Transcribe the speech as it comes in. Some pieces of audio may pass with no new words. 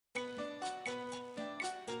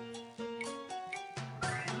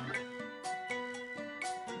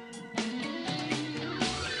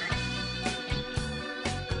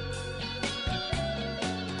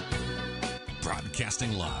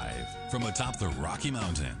Broadcasting live from atop the Rocky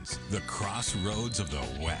Mountains, the crossroads of the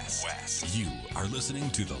West. You are listening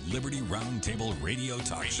to the Liberty Roundtable Radio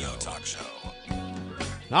Talk Show.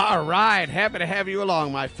 All right, happy to have you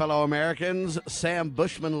along, my fellow Americans. Sam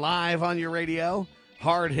Bushman live on your radio.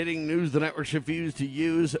 Hard-hitting news the network refused to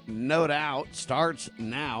use, no doubt, starts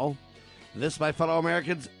now. This, my fellow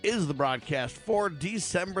Americans, is the broadcast for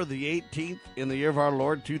December the 18th in the year of our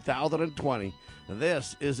Lord 2020.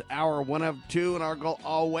 This is our one of two, and our goal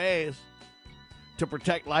always to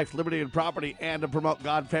protect life, liberty, and property, and to promote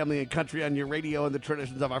God, family, and country on your radio and the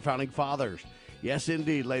traditions of our founding fathers. Yes,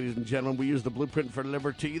 indeed, ladies and gentlemen, we use the blueprint for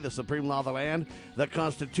liberty, the supreme law of the land. The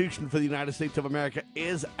Constitution for the United States of America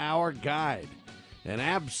is our guide. And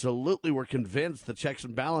absolutely, we're convinced the checks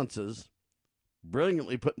and balances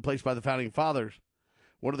brilliantly put in place by the founding fathers,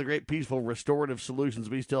 one of the great peaceful restorative solutions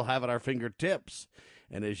we still have at our fingertips.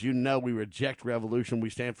 And as you know, we reject revolution. We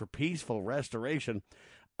stand for peaceful restoration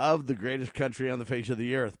of the greatest country on the face of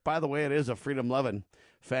the earth. By the way, it is a freedom-loving,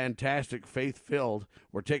 fantastic, faith-filled,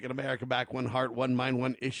 we're taking America back, one heart, one mind,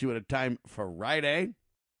 one issue at a time Friday.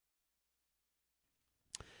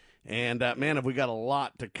 And, man, have we got a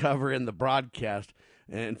lot to cover in the broadcast.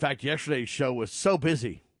 In fact, yesterday's show was so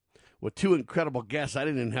busy with two incredible guests, I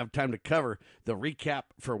didn't even have time to cover the recap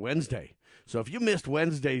for Wednesday. So if you missed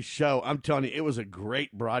Wednesday's show, I'm telling you, it was a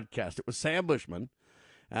great broadcast. It was Sam Bushman,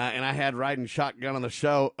 and I had riding shotgun on the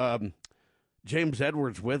show James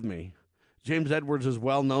Edwards with me. James Edwards is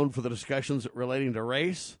well known for the discussions relating to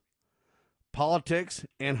race, politics,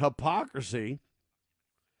 and hypocrisy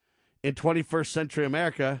in 21st century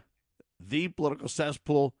America,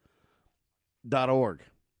 thepoliticalcesspool.org.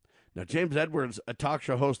 Now, James Edwards, a talk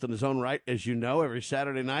show host in his own right, as you know, every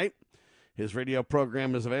Saturday night. His radio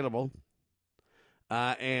program is available.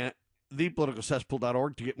 And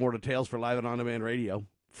thepoliticalcesspool.org to get more details for live and on-demand radio.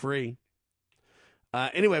 Free.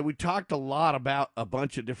 Anyway, we talked a lot about a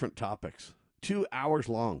bunch of different topics. 2 hours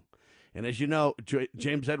long. And as you know,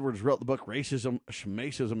 James Edwards wrote the book Racism,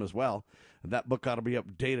 Schmacism as well. And that book ought to be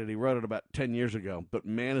updated. He wrote it about 10 years ago. But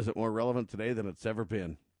man, is it more relevant today than it's ever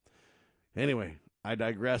been. Anyway, I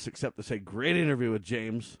digress, except to say, great interview with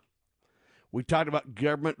James. We talked about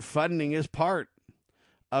government funding as part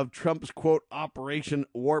of Trump's, quote, Operation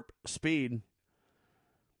Warp Speed.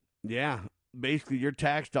 Yeah, basically your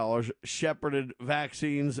tax dollars shepherded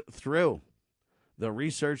vaccines through the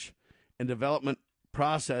research and development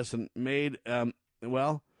process and made, the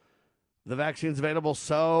vaccines available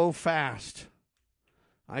so fast.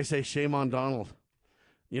 I say shame on Donald.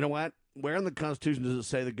 You know what? Where in the Constitution does it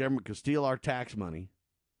say the government can steal our tax money,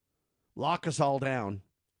 lock us all down,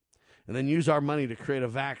 and then use our money to create a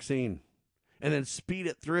vaccine, and then speed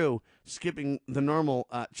it through, skipping the normal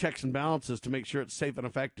checks and balances to make sure it's safe and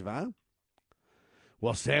effective, huh?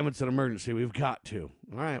 Well, Sam, it's an emergency. We've got to.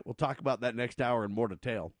 All right, we'll talk about that next hour in more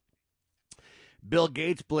detail. Bill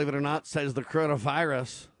Gates, believe it or not, says the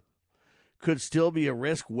coronavirus could still be a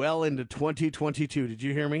risk well into 2022. Did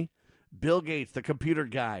you hear me? Bill Gates, the computer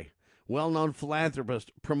guy, well-known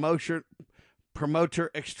philanthropist, promoter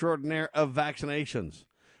extraordinaire of vaccinations.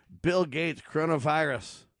 Bill Gates,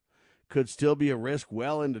 coronavirus could still be a risk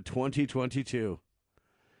well into 2022.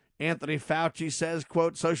 Anthony Fauci says,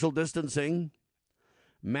 quote, social distancing,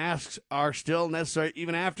 masks are still necessary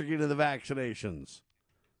even after getting the vaccinations.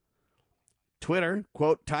 Twitter,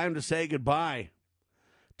 quote, time to say goodbye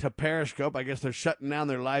to Periscope. I guess they're shutting down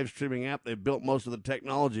their live streaming app. They've built most of the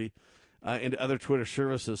technology into other Twitter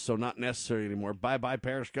services, so not necessary anymore. Bye-bye,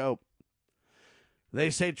 Periscope. They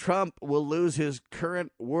say Trump will lose his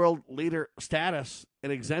current world leader status and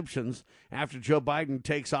exemptions after Joe Biden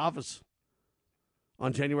takes office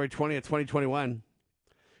on January 20th, 2021,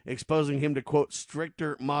 exposing him to, quote,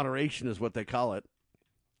 stricter moderation is what they call it.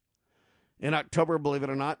 In October, believe it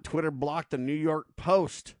or not, Twitter blocked the New York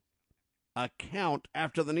Post account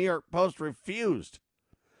after the New York Post refused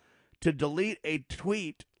to delete a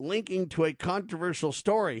tweet linking to a controversial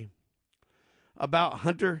story about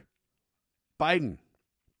Hunter Biden.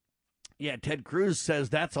 Yeah, Ted Cruz says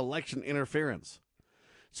that's election interference.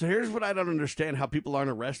 So here's what I don't understand, how people aren't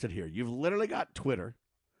arrested here. You've literally got Twitter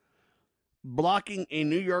blocking a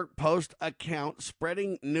New York Post account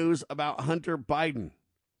spreading news about Hunter Biden,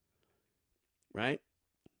 right?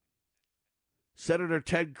 Senator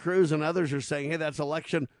Ted Cruz and others are saying, hey, that's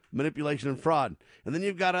election manipulation and fraud. And then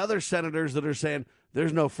you've got other senators that are saying,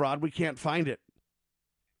 there's no fraud, we can't find it.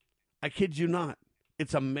 I kid you not.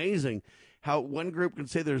 It's amazing how one group can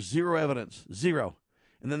say there's zero evidence, zero.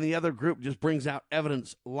 And then the other group just brings out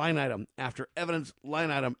evidence, line item, after evidence, line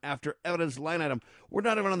item, after evidence, line item. We're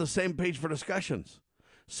not even on the same page for discussions.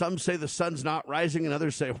 Some say the sun's not rising, and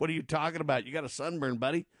others say, what are you talking about? You got a sunburn,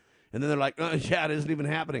 buddy. And then they're like, yeah, it isn't even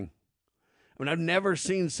happening. I mean, I've never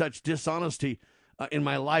seen such dishonesty in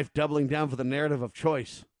my life, doubling down for the narrative of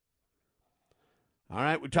choice. All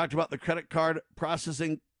right, we talked about the credit card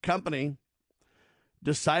processing company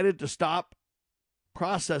decided to stop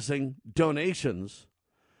processing donations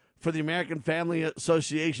for the American Family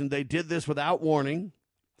Association. They did this without warning,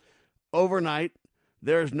 overnight.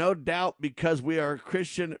 There is no doubt, because we are a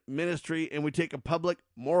Christian ministry and we take a public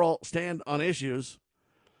moral stand on issues.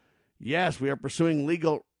 Yes, we are pursuing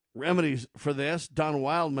legal remedies for this. Don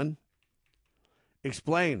Wildman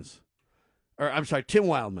explains, Tim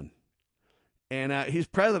Wildman. And he's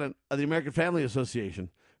president of the American Family Association.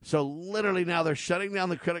 So literally now they're shutting down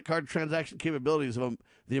the credit card transaction capabilities of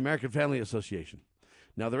the American Family Association.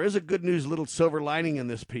 Now, there is a good news, little silver lining in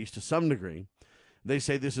this piece to some degree. They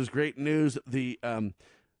say this is great news. The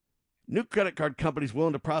new credit card company is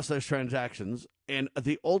willing to process transactions, and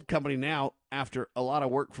the old company now, after a lot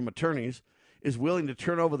of work from attorneys, is willing to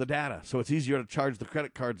turn over the data, so it's easier to charge the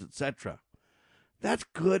credit cards, etc. That's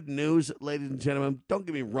good news, ladies and gentlemen. Don't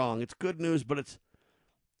get me wrong. It's good news, but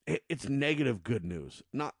it's negative good news,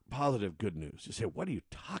 not positive good news. You say, what are you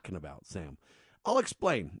talking about, Sam? I'll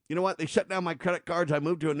explain. You know what? They shut down my credit cards. I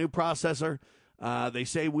moved to a new processor. They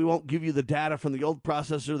say we won't give you the data from the old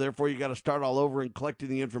processor. Therefore, you got to start all over and collecting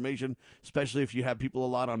the information, especially if you have people a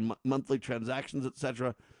lot on monthly transactions,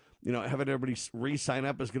 etc. You know, having everybody re-sign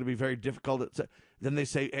up is going to be very difficult. Then they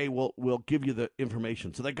say, hey, we'll give you the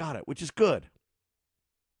information. So they got it, which is good.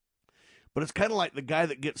 But it's kind of like the guy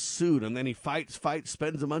that gets sued, and then he fights,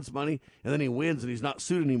 spends a month's money, and then he wins, and he's not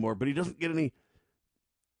sued anymore, but he doesn't get any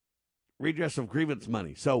redress of grievance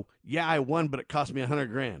money. So, yeah, I won, but it cost me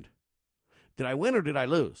 $100,000. Did I win or did I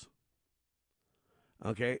lose?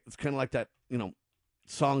 Okay, it's kind of like that,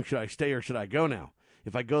 song, should I stay or should I go now?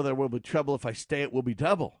 If I go, there will be trouble. If I stay, it will be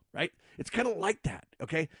double, right? It's kind of like that,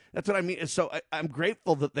 okay? That's what I mean. So I'm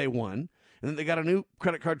grateful that they won, and then they got a new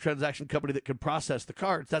credit card transaction company that could process the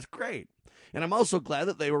cards. That's great. And I'm also glad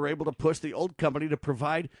that they were able to push the old company to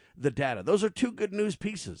provide the data. Those are two good news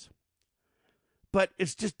pieces. But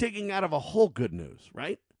it's just digging out of a hole good news,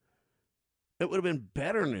 right? It would have been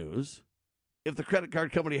better news if the credit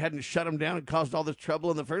card company hadn't shut them down and caused all this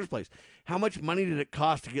trouble in the first place. How much money did it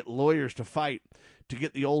cost to get lawyers to fight to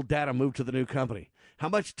get the old data moved to the new company? How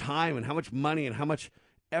much time and how much money and how much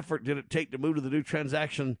effort did it take to move to the new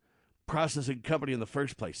transaction processing company in the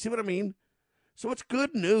first place? See what I mean? So it's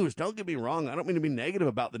good news. Don't get me wrong. I don't mean to be negative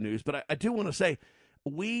about the news, but I do want to say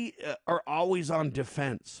we are always on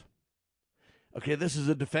defense. Okay, this is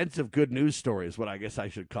a defensive good news story is what I guess I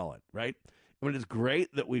should call it, right? I mean, it's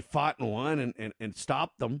great that we fought and won and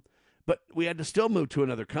stopped them, but we had to still move to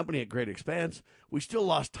another company at great expense. We still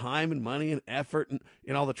lost time and money and effort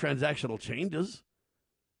and all the transactional changes.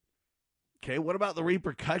 Okay, what about the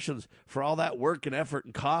repercussions for all that work and effort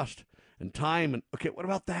and cost and time? And okay, what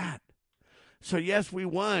about that? So, yes, we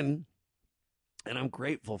won, and I'm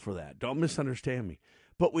grateful for that. Don't misunderstand me.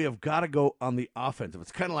 But we have got to go on the offensive.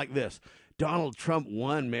 It's kind of like this. Donald Trump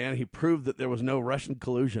won, man. He proved that there was no Russian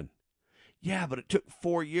collusion. Yeah, but it took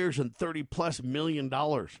 4 years and $30+ million.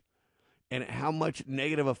 And how much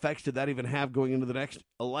negative effects did that even have going into the next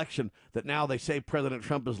election that now they say President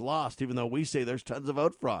Trump has lost, even though we say there's tons of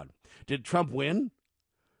vote fraud? Did Trump win?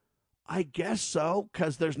 I guess so,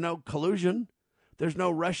 because there's no collusion. There's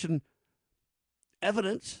no Russian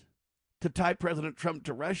evidence to tie President Trump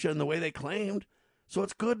to Russia in the way they claimed. So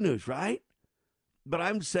it's good news, right? But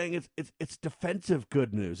I'm saying it's defensive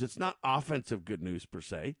good news. It's not offensive good news per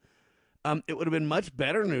se. It would have been much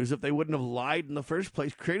better news if they wouldn't have lied in the first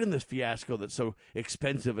place, creating this fiasco that's so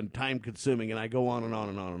expensive and time-consuming, and I go on and on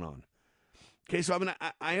and on and on. Okay, so I mean,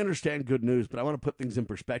 I understand good news, but I want to put things in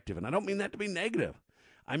perspective, and I don't mean that to be negative.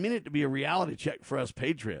 I mean it to be a reality check for us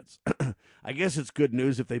patriots. I guess it's good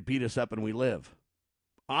news if they beat us up and we live.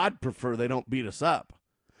 I'd prefer they don't beat us up.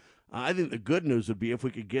 I think the good news would be if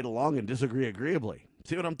we could get along and disagree agreeably.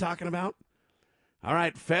 See what I'm talking about? All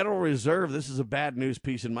right, Federal Reserve, this is a bad news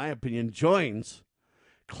piece in my opinion, joins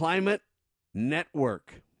Climate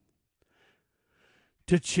Network.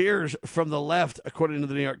 To cheers from the left, according to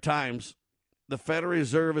the New York Times, the Federal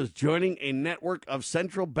Reserve is joining a network of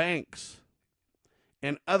central banks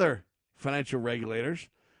and other financial regulators.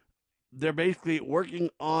 They're basically working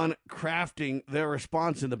on crafting their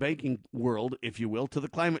response in the banking world, if you will, to the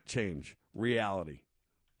climate change reality,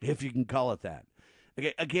 if you can call it that.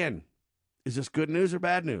 Okay, again, is this good news or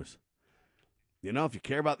bad news? You know, if you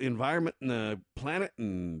care about the environment and the planet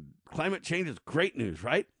and climate change, it's great news,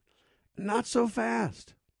 right? Not so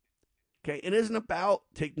fast. Okay, it isn't about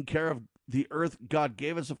taking care of the earth God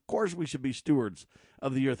gave us. Of course, we should be stewards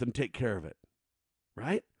of the earth and take care of it,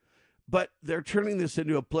 right? But they're turning this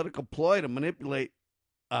into a political ploy to manipulate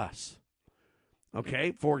us.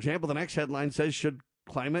 Okay, for example, the next headline says, should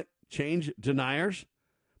climate change deniers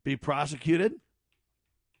be prosecuted?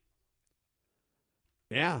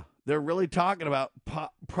 Yeah, they're really talking about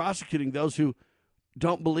prosecuting those who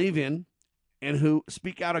don't believe in and who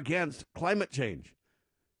speak out against climate change.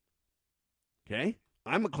 Okay,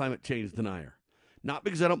 I'm a climate change denier. Not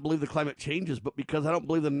because I don't believe the climate changes, but because I don't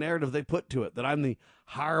believe the narrative they put to it, that I'm the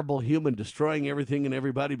horrible human destroying everything and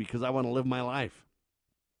everybody because I want to live my life.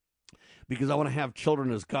 Because I want to have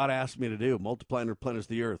children as God asked me to do, multiply and replenish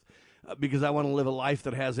the earth. Because I want to live a life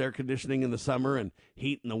that has air conditioning in the summer and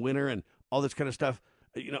heat in the winter and all this kind of stuff.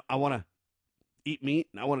 You know, I want to eat meat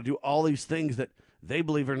and I want to do all these things that they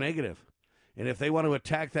believe are negative. And if they want to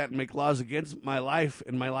attack that and make laws against my life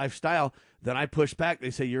and my lifestyle, then I push back.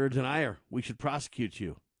 They say, you're a denier. We should prosecute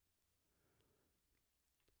you.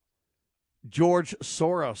 George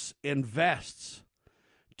Soros invests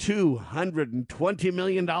 $220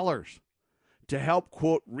 million to help,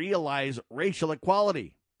 quote, realize racial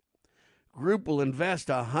equality. Group will invest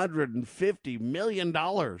 $150 million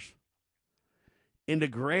into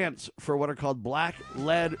grants for what are called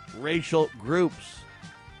black-led racial groups.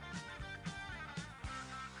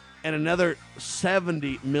 And another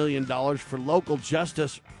 $70 million for local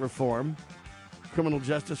justice reform. Criminal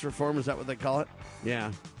justice reform, is that what they call it?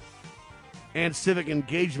 Yeah. And civic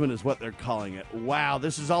engagement is what they're calling it. Wow,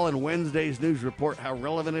 this is all in Wednesday's news report. How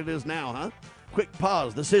relevant it is now, huh? Quick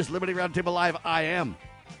pause. This is Liberty Roundtable Live. I am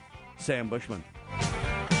Sam Bushman.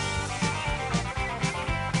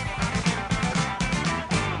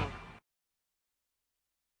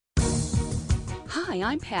 Hi,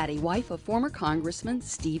 I'm Patty, wife of former Congressman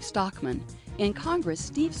Steve Stockman. In Congress,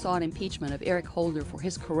 Steve sought impeachment of Eric Holder for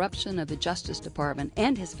his corruption of the Justice Department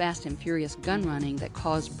and his fast and furious gun running that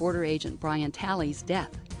caused border agent Brian Talley's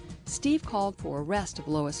death. Steve called for arrest of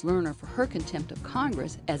Lois Lerner for her contempt of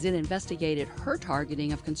Congress as it investigated her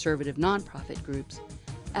targeting of conservative nonprofit groups.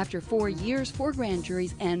 After 4 years, 4 grand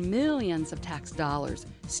juries, and millions of tax dollars,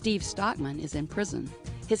 Steve Stockman is in prison.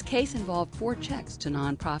 His case involved 4 checks to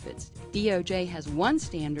nonprofits. DOJ has one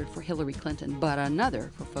standard for Hillary Clinton, but another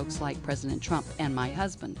for folks like President Trump and my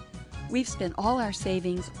husband. We've spent all our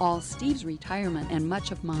savings, all Steve's retirement, and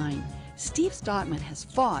much of mine. Steve Stockman has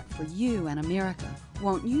fought for you and America.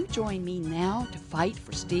 Won't you join me now to fight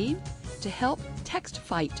for Steve? To help, text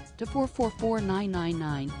FIGHT to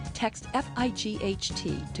 444-999. Text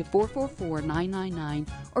FIGHT to 444-999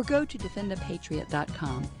 or go to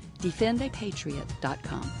defendapatriot.com.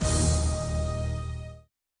 defendapatriot.com.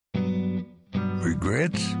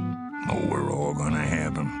 Regrets? Oh, we're all gonna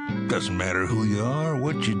have them. Doesn't matter who you are or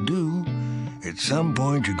what you do. At some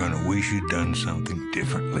point, you're gonna wish you'd done something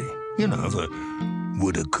differently. You know, the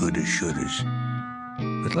woulda, coulda, shouldas.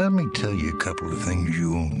 But let me tell you a couple of things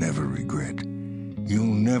you'll never regret. You'll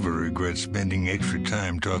never regret spending extra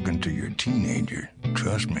time talking to your teenager.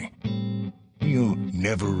 Trust me. You'll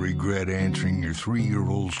never regret answering your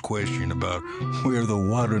 3-year-old's question about where the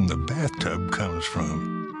water in the bathtub comes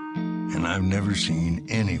from. And I've never seen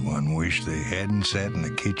anyone wish they hadn't sat in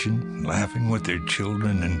the kitchen laughing with their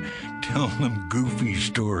children and telling them goofy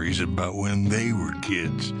stories about when they were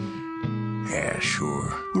kids. Yeah,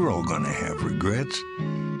 sure, we're all gonna have regrets,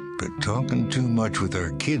 but talking too much with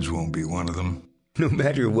our kids won't be one of them. No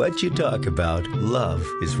matter what you talk about, love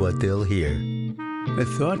is what they'll hear. A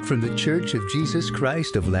thought from the Church of Jesus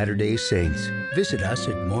Christ of Latter-day Saints. Visit us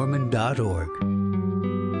at Mormon.org.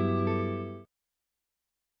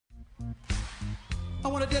 I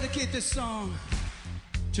want to dedicate this song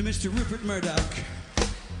to Mr. Rupert Murdoch.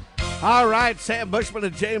 All right, Sam Bushman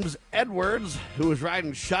and James Edwards, who was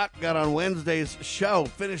riding shotgun on Wednesday's show,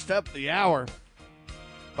 finished up the hour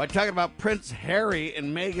by talking about Prince Harry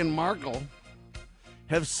and Meghan Markle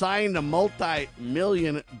have signed a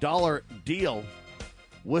multi-million-dollar deal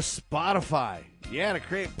with Spotify. Yeah, to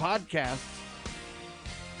create podcasts.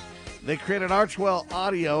 They created Archwell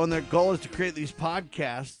Audio, and their goal is to create these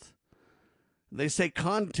podcasts. They say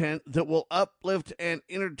content that will uplift and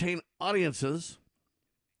entertain audiences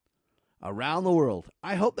around the world.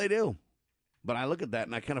 I hope they do. But I look at that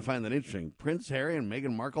and I kind of find that interesting. Prince Harry and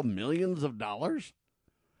Meghan Markle, millions of dollars?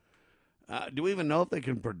 Do we even know if they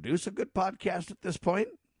can produce a good podcast at this point?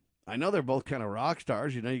 I know they're both kind of rock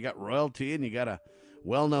stars. You know, you got royalty and you got a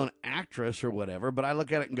well-known actress or whatever. But I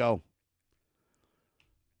look at it and go,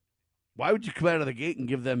 why would you come out of the gate and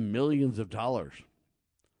give them millions of dollars?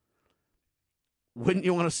 Wouldn't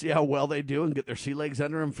you want to see how well they do and get their sea legs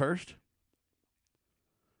under them first?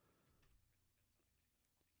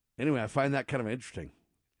 Anyway, I find that kind of interesting.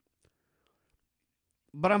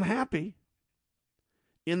 But I'm happy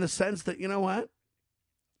in the sense that, you know what?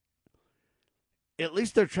 At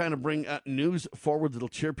least they're trying to bring news forward that'll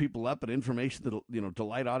cheer people up and information that'll,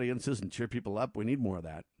 delight audiences and cheer people up. We need more of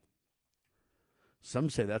that.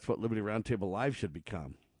 Some say that's what Liberty Roundtable Live should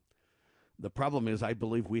become. The problem is I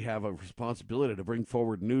believe we have a responsibility to bring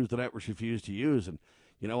forward news the networks refuse to use. And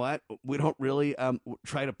you know what? We don't really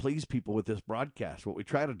try to please people with this broadcast. What we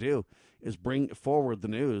try to do is bring forward the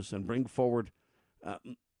news and bring forward,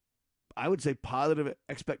 I would say, positive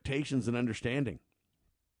expectations and understanding.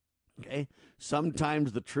 Okay?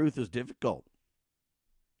 Sometimes the truth is difficult.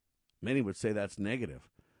 Many would say that's negative.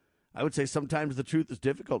 I would say sometimes the truth is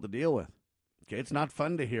difficult to deal with. Okay? It's not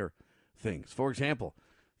fun to hear things. For example,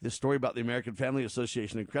 this story about the American Family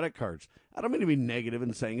Association and credit cards. I don't mean to be negative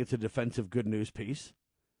in saying it's a defensive good news piece.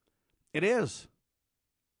 It is.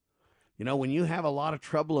 When you have a lot of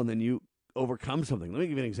trouble and then you overcome something. Let me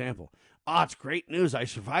give you an example. It's great news. I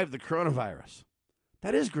survived the coronavirus.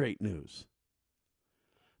 That is great news.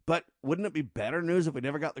 But wouldn't it be better news if we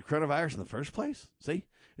never got the coronavirus in the first place? See?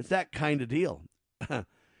 It's that kind of deal.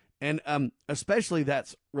 And especially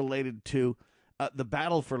that's related to the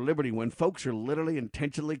battle for liberty when folks are literally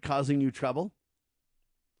intentionally causing you trouble.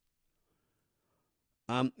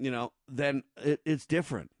 Then it's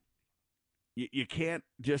different. You can't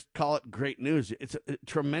just call it great news. It's a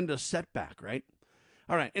tremendous setback, right?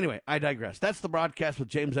 All right, anyway, I digress. That's the broadcast with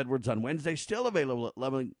James Edwards on Wednesday, still available at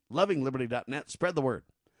lovingliberty.net. Spread the word.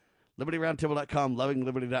 LibertyRoundtable.com,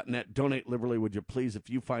 lovingliberty.net. Donate liberally, would you please, if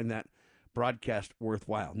you find that broadcast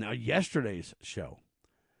worthwhile. Now, yesterday's show,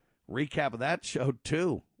 recap of that show,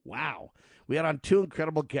 too. Wow. We had on two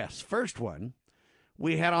incredible guests. First one,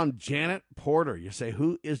 we had on Janet Porter. You say,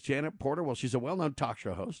 who is Janet Porter? Well, she's a well-known talk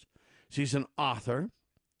show host. She's an author.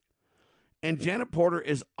 And Janet Porter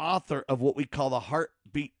is author of what we call the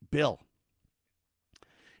Heartbeat Bill.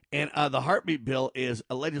 And the Heartbeat Bill is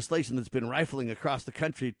a legislation that's been rifling across the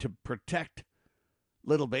country to protect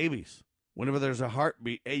little babies. Whenever there's a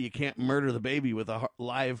heartbeat, hey, you can't murder the baby with a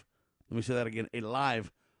live, let me say that again, a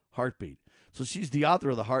live heartbeat. So she's the author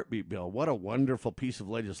of the Heartbeat Bill. What a wonderful piece of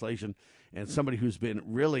legislation, and somebody who's been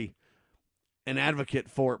really an advocate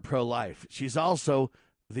for pro-life. She's also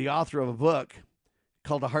the author of a book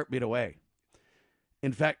called A Heartbeat Away.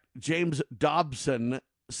 In fact, James Dobson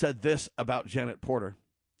said this about Janet Porter.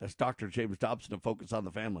 That's Dr. James Dobson of Focus on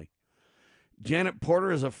the Family. Janet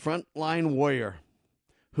Porter is a frontline warrior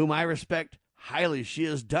whom I respect highly. She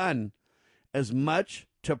has done as much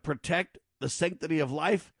to protect the sanctity of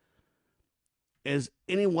life as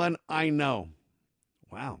anyone I know.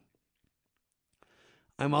 Wow.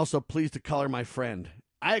 I'm also pleased to call her my friend.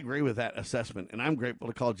 I agree with that assessment, and I'm grateful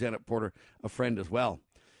to call Janet Porter a friend as well.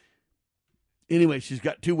 Anyway, she's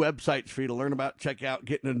got two websites for you to learn about, check out,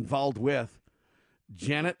 get involved with.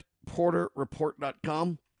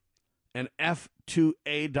 JanetPorterReport.com and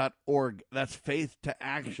F2A.org. That's Faith to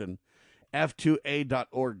Action.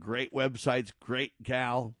 F2A.org. Great websites, great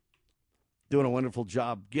gal. Doing a wonderful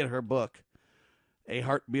job. Get her book, A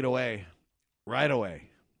Heartbeat Away, right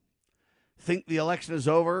away. Think the election is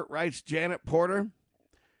over, writes Janet Porter.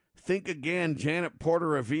 Think again, Janet Porter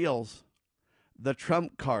reveals the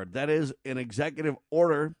Trump card. That is an executive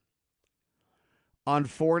order on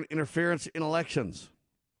foreign interference in elections.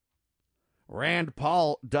 Rand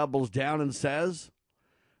Paul doubles down and says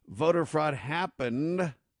voter fraud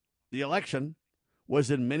happened. The election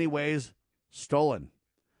was in many ways stolen.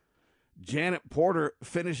 Janet Porter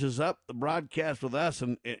finishes up the broadcast with us,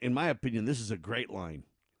 and in my opinion, this is a great line.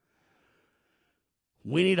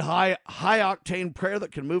 We need high-octane prayer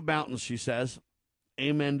that can move mountains, she says.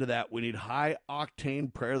 Amen to that. We need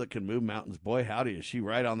high-octane prayer that can move mountains. Boy, howdy, is she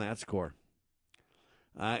right on that score.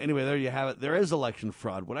 Anyway, there you have it. There is election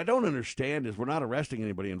fraud. What I don't understand is we're not arresting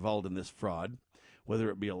anybody involved in this fraud, whether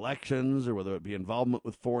it be elections or whether it be involvement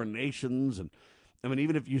with foreign nations. And I mean,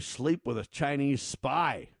 even if you sleep with a Chinese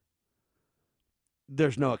spy,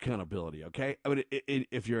 there's no accountability, okay? I mean,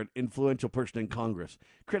 if you're an influential person in Congress,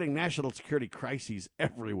 creating national security crises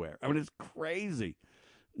everywhere. I mean, it's crazy.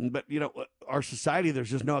 But, you know, our society,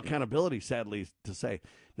 there's just no accountability, sadly to say.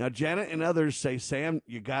 Now, Janet and others say, Sam,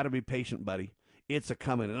 you got to be patient, buddy. It's a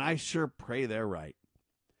coming. And I sure pray they're right.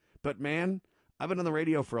 But, man, I've been on the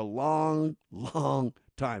radio for a long, long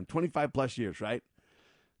time, 25 plus years, right?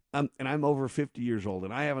 And I'm over 50 years old,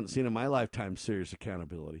 and I haven't seen in my lifetime serious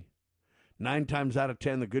accountability. 9 times out of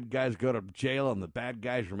 10, the good guys go to jail and the bad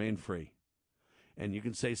guys remain free. And you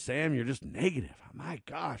can say, Sam, you're just negative. My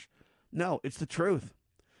gosh. No, it's the truth.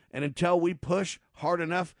 And until we push hard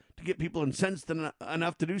enough to get people incensed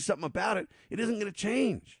enough to do something about it, it isn't going to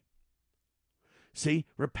change. See,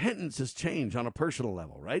 repentance is change on a personal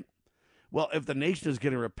level, right? Well, if the nation is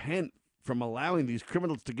going to repent from allowing these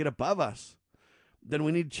criminals to get above us, then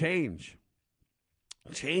we need change.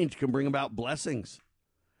 Change can bring about blessings.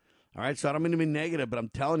 All right, so I don't mean to be negative, but I'm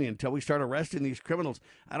telling you, until we start arresting these criminals,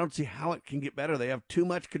 I don't see how it can get better. They have too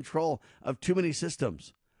much control of too many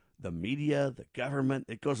systems. The media, the government,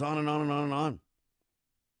 it goes on and on and on and on.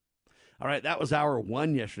 All right, that was hour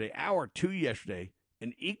one yesterday. Hour two yesterday,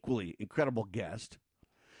 an equally incredible guest.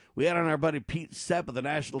 We had on our buddy Pete Sepp of the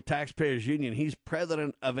National Taxpayers Union. He's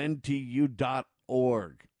president of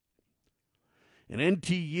NTU.org. And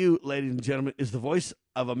NTU, ladies and gentlemen, is the voice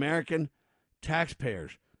of American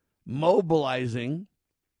taxpayers, mobilizing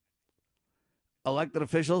elected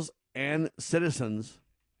officials and citizens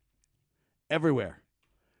everywhere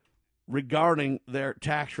regarding their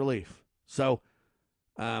tax relief. So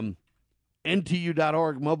NTU.org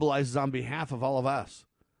mobilizes on behalf of all of us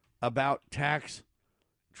about tax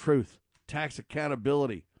truth, tax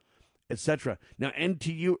accountability, etc. Now,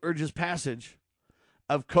 NTU urges passage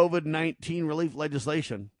of COVID-19 relief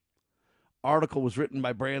legislation. Article was written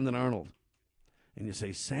by Brandon Arnold. And you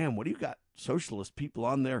say, Sam, what do you got socialist people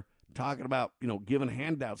on there talking about, giving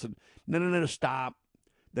handouts? And no, stop.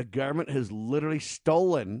 The government has literally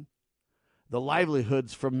stolen the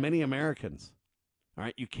livelihoods from many Americans. All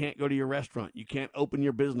right, you can't go to your restaurant. You can't open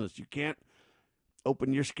your business. You can't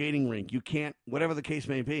open your skating rink. You can't, whatever the case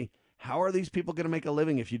may be. How are these people going to make a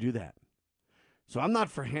living if you do that? So I'm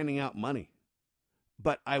not for handing out money.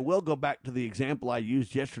 But I will go back to the example I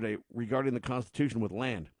used yesterday regarding the Constitution with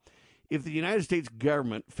land. If the United States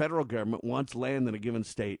government, federal government, wants land in a given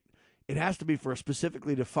state, it has to be for a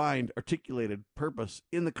specifically defined, articulated purpose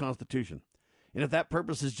in the Constitution. And if that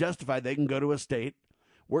purpose is justified, they can go to a state,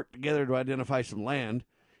 work together to identify some land,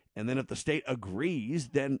 and then if the state agrees,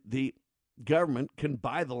 then the government can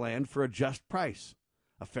buy the land for a just price,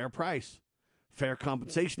 a fair price, fair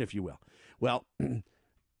compensation, if you will. Well,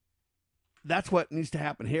 that's what needs to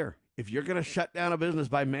happen here. If you're going to shut down a business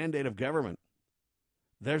by mandate of government,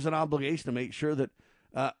 there's an obligation to make sure that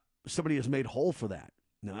somebody is made whole for that.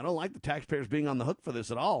 Now, I don't like the taxpayers being on the hook for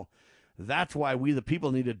this at all. That's why we, the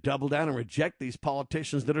people, need to double down and reject these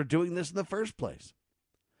politicians that are doing this in the first place.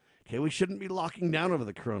 Okay, we shouldn't be locking down over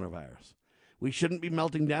the coronavirus. We shouldn't be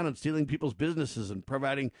melting down and stealing people's businesses and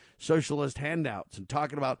providing socialist handouts and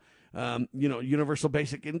talking about, universal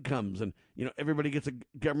basic incomes and, everybody gets a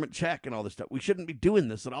government check and all this stuff. We shouldn't be doing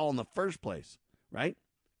this at all in the first place, right?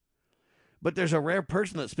 But there's a rare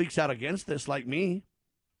person that speaks out against this, like me,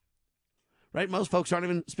 right? Most folks aren't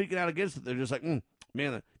even speaking out against it. They're just like, man,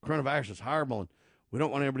 the coronavirus is horrible and we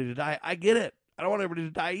don't want everybody to die. I get it. I don't want everybody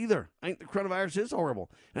to die either. I think the coronavirus is horrible.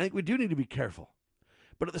 And I think we do need to be careful.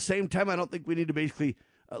 But at the same time, I don't think we need to basically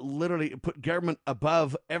literally put government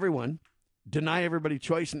above everyone, deny everybody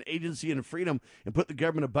choice and agency and freedom, and put the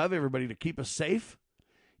government above everybody to keep us safe.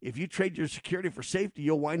 If you trade your security for safety,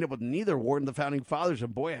 you'll wind up with neither, warned the Founding Fathers.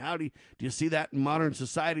 And boy, howdy, do you see that in modern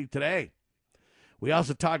society today. We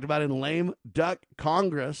also talked about in lame duck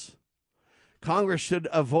Congress. Congress should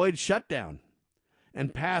avoid shutdown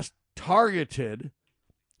and pass targeted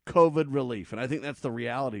COVID relief. And I think that's the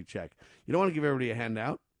reality check. You don't want to give everybody a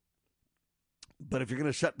handout. But if you're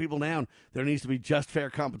going to shut people down, there needs to be just fair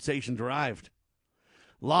compensation derived.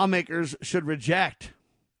 Lawmakers should reject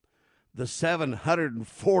the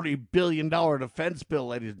 $740 billion defense bill,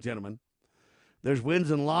 ladies and gentlemen. There's wins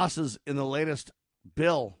and losses in the latest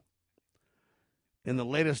bill, in the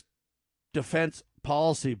latest defense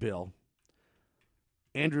policy bill.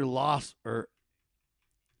 Andrew Lautz,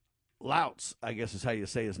 I guess is how you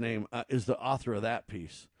say his name, is the author of that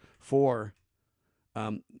piece for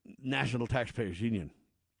National Taxpayers Union.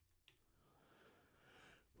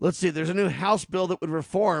 Let's see, there's a new House bill that would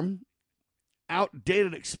reform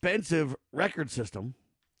outdated, expensive record system.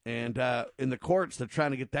 And in the courts, they're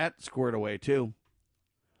trying to get that squared away, too.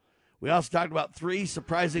 We also talked about 3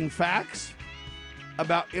 surprising facts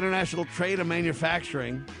about international trade and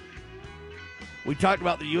manufacturing. We talked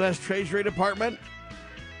about the U.S. Treasury Department,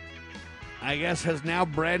 I guess, has now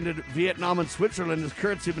branded Vietnam and Switzerland as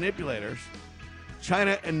currency manipulators.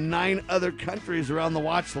 China and 9 other countries are on the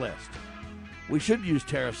watch list. We should use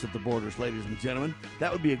tariffs at the borders, ladies and gentlemen.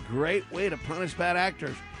 That would be a great way to punish bad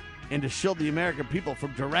actors and to shield the American people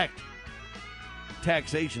from direct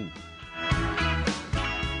taxation.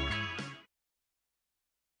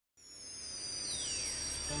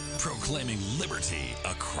 Proclaiming liberty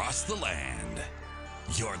across the land.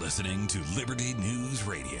 You're listening to Liberty News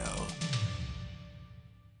Radio.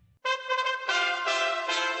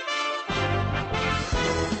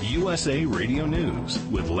 You USA Radio News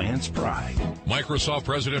with Lance Pride. Microsoft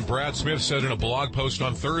President Brad Smith said in a blog post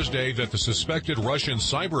on Thursday that the suspected Russian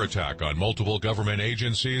cyber attack on multiple government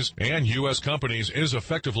agencies and U.S. companies is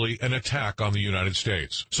effectively an attack on the United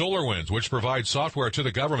States. SolarWinds, which provides software to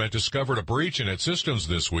the government, discovered a breach in its systems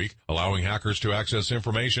this week, allowing hackers to access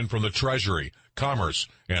information from the Treasury, Commerce,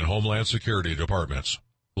 and Homeland Security departments.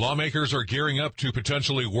 Lawmakers are gearing up to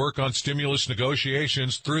potentially work on stimulus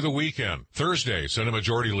negotiations through the weekend. Thursday, Senate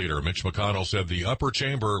Majority Leader Mitch McConnell said the upper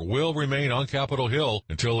chamber will remain on Capitol Hill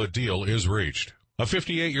until a deal is reached. A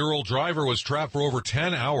 58-year-old driver was trapped for over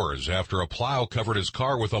 10 hours after a plow covered his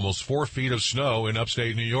car with almost 4 feet of snow in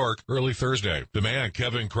upstate New York early Thursday. The man,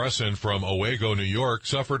 Kevin Crescent from Owego, New York,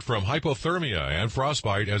 suffered from hypothermia and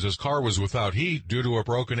frostbite as his car was without heat due to a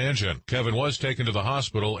broken engine. Kevin was taken to the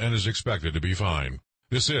hospital and is expected to be fine.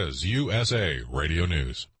 This is USA Radio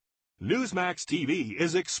News. Newsmax TV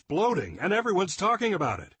is exploding, and everyone's talking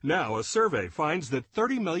about it. Now, a survey finds that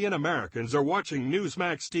 30 million Americans are watching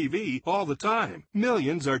Newsmax TV all the time.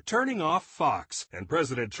 Millions are turning off Fox, and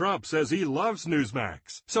President Trump says he loves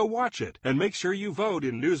Newsmax. So watch it, and make sure you vote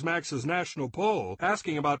in Newsmax's national poll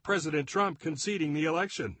asking about President Trump conceding the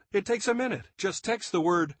election. It takes a minute. Just text the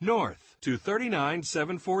word North to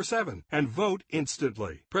 39747 and vote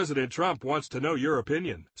instantly. President Trump wants to know your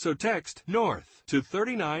opinion, so text North to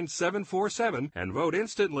 39747 and vote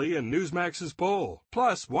instantly in Newsmax's poll.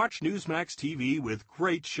 Plus, watch Newsmax TV with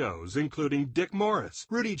great shows including Dick Morris,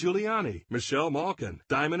 Rudy Giuliani, Michelle Malkin,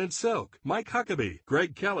 Diamond and Silk, Mike Huckabee,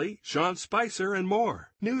 Greg Kelly, Sean Spicer, and more.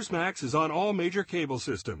 Newsmax is on all major cable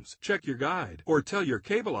systems. Check your guide or tell your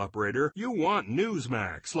cable operator you want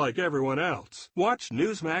Newsmax like everyone else. Watch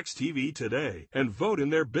Newsmax TV today and vote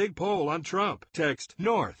in their big poll on Trump. Text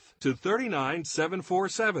North to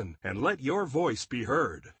 39747 and let your voice be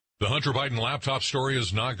heard. The Hunter Biden laptop story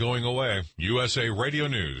is not going away. USA Radio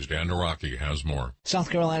News, Dan Naraki has more.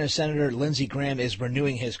 South Carolina Senator Lindsey Graham is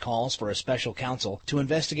renewing his calls for a special counsel to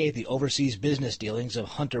investigate the overseas business dealings of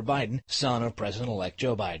Hunter Biden, son of President-elect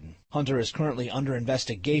Joe Biden. Hunter is currently under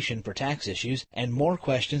investigation for tax issues, and more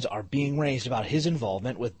questions are being raised about his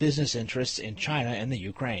involvement with business interests in China and the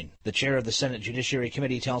Ukraine. The chair of the Senate Judiciary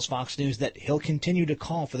Committee tells Fox News that he'll continue to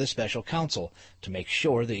call for the special counsel to make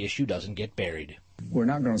sure the issue doesn't get buried. We're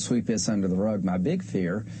not going to sweep this under the rug. My big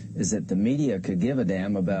fear is that the media could give a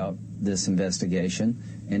damn about this investigation,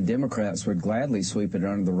 and Democrats would gladly sweep it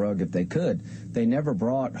under the rug if they could. They never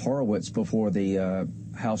brought Horowitz before the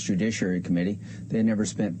House Judiciary Committee. They never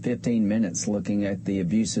spent 15 minutes looking at the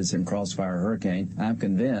abuses in Crossfire Hurricane. I'm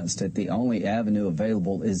convinced that the only avenue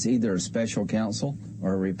available is either a special counsel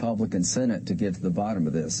or a Republican Senate to get to the bottom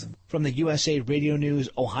of this. From the USA Radio News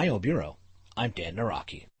Ohio Bureau, I'm Dan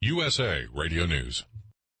Naraki. USA Radio News.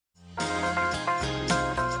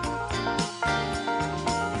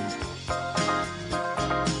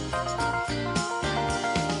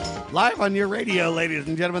 Live on your radio, ladies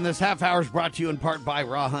and gentlemen, this half hour is brought to you in part by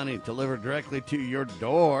Raw Honey, delivered directly to your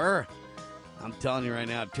door. I'm telling you right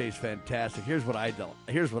now, it tastes fantastic. Here's what I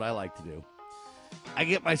like to do. I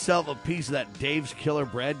get myself a piece of that Dave's Killer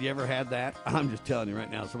Bread. You ever had that? I'm just telling you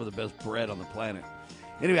right now, some of the best bread on the planet.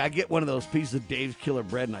 Anyway, I get one of those pieces of Dave's Killer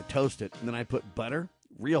Bread and I toast it, and then I put butter,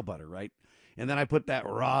 real butter, right? And then I put that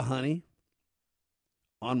raw honey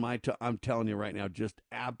on my I'm telling you right now, just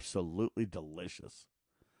absolutely delicious.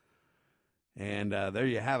 And there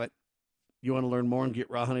you have it. You want to learn more and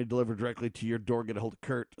get raw honey delivered directly to your door, get a hold of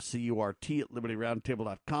Kurt, C-U-R-T, at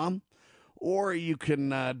LibertyRoundtable.com. Or you can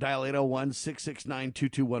dial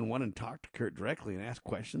 801-669-2211 and talk to Kurt directly and ask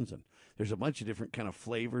questions. And there's a bunch of different kind of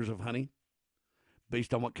flavors of honey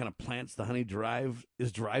based on what kind of plants the honey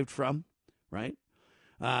is derived from, right?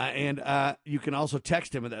 And you can also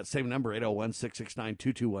text him at that same number,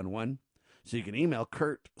 801-669-2211. So you can email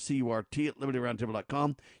Kurt, C-U-R-T, at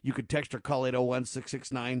LibertyRoundtable.com. You can text or call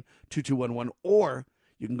 801-669-2211, or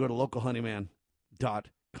you can go to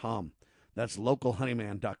localhoneyman.com. That's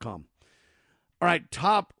localhoneyman.com. All right,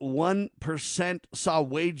 top 1% saw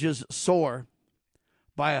wages soar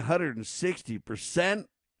by 160%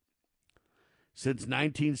 since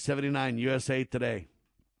 1979, USA Today.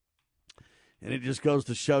 And it just goes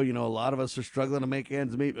to show, a lot of us are struggling to make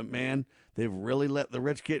ends meet, but man, they've really let the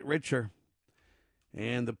rich get richer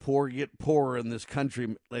and the poor get poorer in this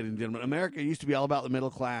country, ladies and gentlemen. America used to be all about the middle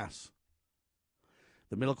class.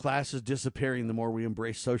 The middle class is disappearing the more we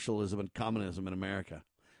embrace socialism and communism in America.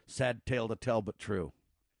 Sad tale to tell, but true.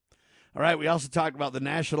 All right, we also talked about the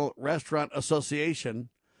National Restaurant Association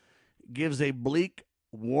gives a bleak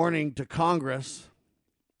warning to Congress.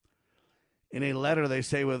 In a letter, they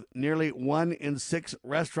say with nearly 1 in 6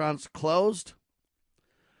 restaurants closed,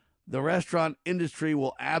 The restaurant industry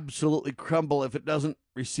will absolutely crumble if it doesn't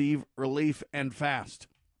receive relief and fast.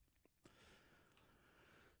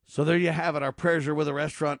 So there you have it. Our prayers are with the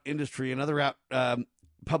restaurant industry and other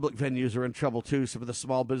public venues are in trouble too. Some of the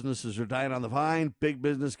small businesses are dying on the vine. Big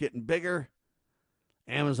business getting bigger.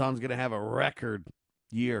 Amazon's going to have a record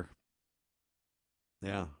year.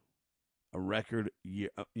 Yeah, a record year.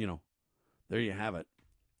 There you have it.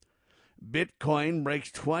 Bitcoin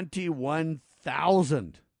breaks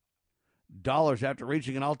 $21,000 after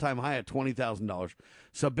reaching an all-time high of $20,000.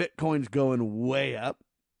 So Bitcoin's going way up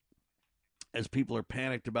as people are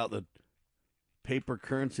panicked about the paper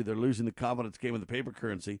currency. They're losing the confidence game of the paper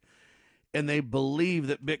currency. And they believe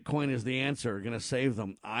that Bitcoin is the answer, going to save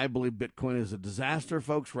them. I believe Bitcoin is a disaster,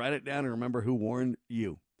 folks. Write it down and remember who warned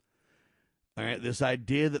you. All right, this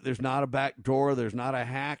idea that there's not a back door, there's not a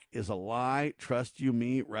hack is a lie. Trust you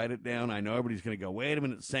me, write it down. I know everybody's going to go, wait a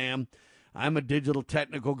minute, Sam. I'm a digital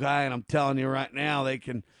technical guy, and I'm telling you right now,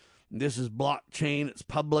 this is blockchain. It's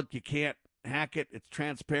public. You can't hack it. It's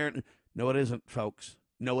transparent. No, it isn't, folks.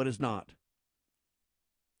 No, it is not.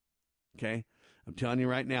 Okay? I'm telling you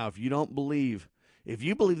right now, if you believe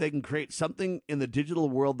they can create something in the digital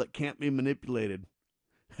world that can't be manipulated,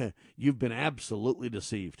 you've been absolutely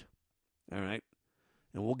deceived. All right?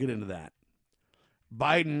 And we'll get into that.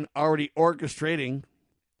 Biden already orchestrating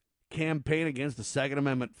campaign against the Second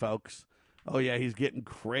Amendment, folks. Oh, yeah, he's getting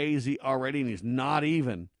crazy already, and he's not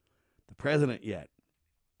even the president yet.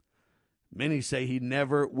 Many say he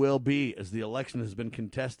never will be, as the election has been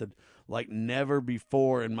contested like never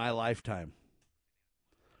before in my lifetime.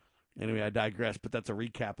 Anyway, I digress, but that's a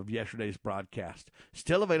recap of yesterday's broadcast.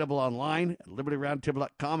 Still available online at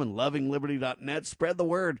LibertyRoundtable.com and LovingLiberty.net. Spread the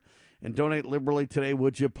word and donate liberally today,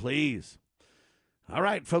 would you please? All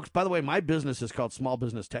right, folks, by the way, my business is called Small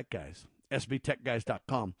Business Tech Guys,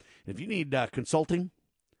 sbtechguys.com. If you need consulting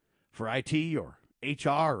for IT or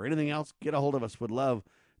HR or anything else, get a hold of us. Would love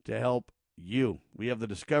to help you. We have the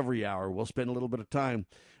Discovery Hour. We'll spend a little bit of time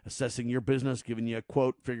assessing your business, giving you a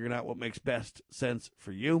quote, figuring out what makes best sense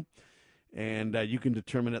for you. And you can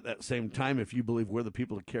determine at that same time if you believe we're the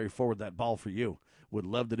people to carry forward that ball for you. Would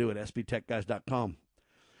love to do it. sbtechguys.com.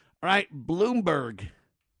 All right, Bloomberg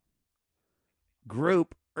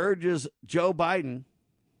Group urges Joe Biden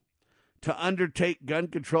to undertake gun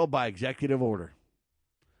control by executive order.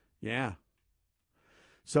 Yeah.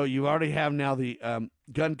 So you already have now the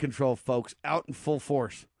gun control folks out in full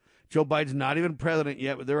force. Joe Biden's not even president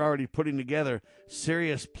yet, but they're already putting together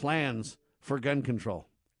serious plans for gun control.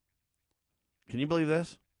 Can you believe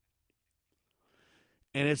this?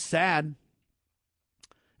 And it's sad.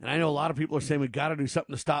 And I know a lot of people are saying we got to do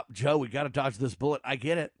something to stop Joe. We got to dodge this bullet. I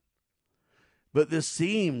get it. But this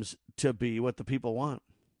seems to be what the people want.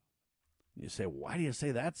 You say, why do you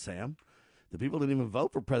say that, Sam? The people didn't even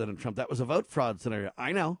vote for President Trump. That was a vote fraud scenario.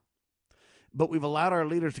 I know. But we've allowed our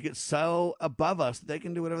leaders to get so above us that they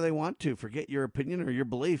can do whatever they want to. Forget your opinion or your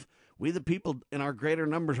belief. We, the people, in our greater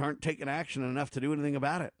numbers, aren't taking action enough to do anything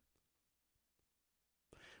about it.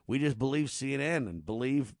 We just believe CNN and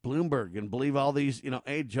believe Bloomberg and believe all these,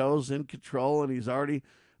 hey, Joe's in control and he's already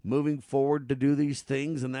moving forward to do these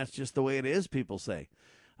things, and that's just the way it is, people say.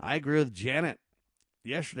 I agree with Janet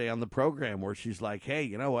yesterday on the program where she's like, hey,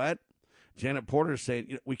 you know what? Janet Porter's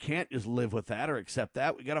saying we can't just live with that or accept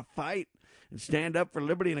that. We got to fight and stand up for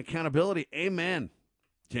liberty and accountability. Amen,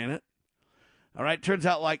 Janet. All right, turns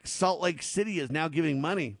out like Salt Lake City is now giving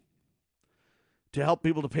money to help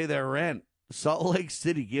people to pay their rent. Salt Lake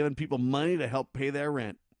City giving people money to help pay their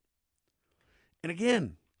rent. And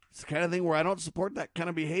again, it's the kind of thing where I don't support that kind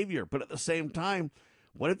of behavior. But at the same time,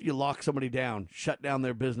 what if you lock somebody down, shut down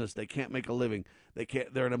their business? They can't make a living.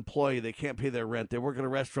 They're an employee. They can't pay their rent. They work at a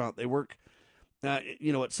restaurant. They work, at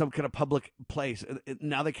some kind of public place.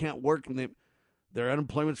 Now they can't work and their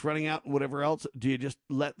unemployment's running out and whatever else. Do you just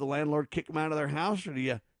let the landlord kick them out of their house or do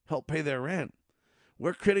you help pay their rent?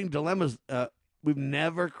 We're creating dilemmas. We've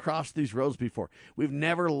never crossed these roads before. We've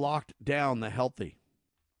never locked down the healthy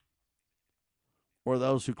or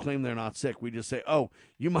those who claim they're not sick. We just say, oh,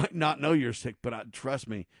 you might not know you're sick, but trust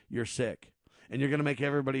me, you're sick. And you're going to make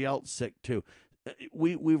everybody else sick too.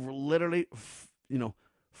 We've literally,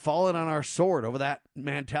 fallen on our sword over that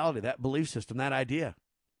mentality, that belief system, that idea.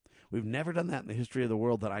 We've never done that in the history of the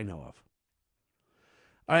world that I know of.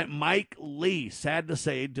 All right, Mike Lee, sad to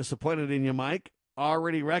say, disappointed in you, Mike,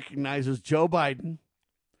 already recognizes Joe Biden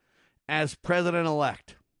as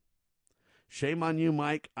president-elect. Shame on you,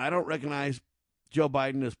 Mike. I don't recognize Joe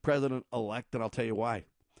Biden as president-elect, and I'll tell you why.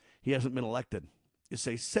 He hasn't been elected. You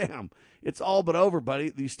say, Sam, it's all but over, buddy.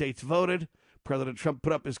 These states voted. President Trump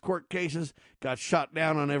put up his court cases, got shot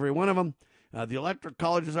down on every one of them. The Electoral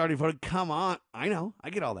College has already voted. Come on. I know. I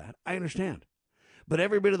get all that. I understand. But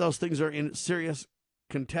every bit of those things are in serious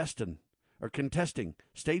contesting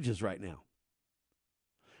stages right now.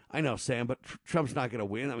 I know, Sam, but Trump's not going to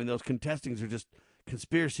win. I mean, those contestings are just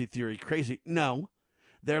conspiracy theory crazy. No,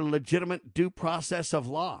 they're legitimate due process of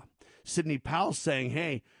law. Sidney Powell's saying,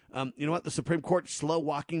 hey, you know what? The Supreme Court's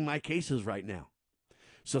slow-walking my cases right now.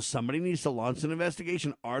 So somebody needs to launch an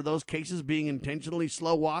investigation. Are those cases being intentionally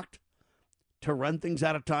slow-walked to run things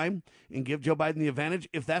out of time and give Joe Biden the advantage?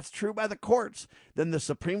 If that's true by the courts, then the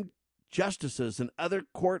Supreme justices and other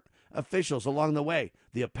court officials along the way,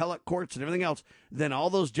 the appellate courts and everything else, then all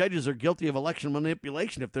those judges are guilty of election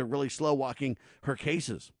manipulation if they're really slow-walking her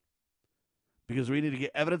cases. Because we need to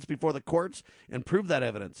get evidence before the courts and prove that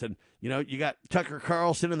evidence. And, you know, you got Tucker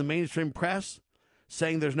Carlson in the mainstream press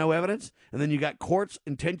saying there's no evidence, and then you got courts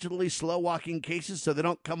intentionally slow-walking cases so they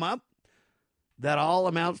don't come up. That all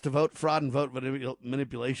amounts to vote fraud and vote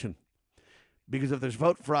manipulation. Because if there's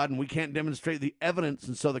vote fraud and we can't demonstrate the evidence,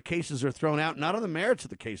 and so the cases are thrown out, not on the merits of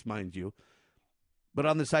the case, mind you, but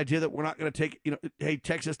on this idea that we're not going to take, you know, hey,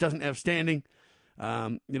 Texas doesn't have standing,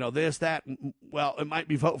 you know, this, that, and, well, it might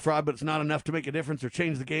be vote fraud, but it's not enough to make a difference or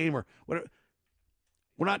change the game or whatever.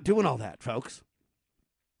 We're not doing all that, folks.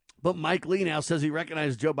 But Mike Lee now says he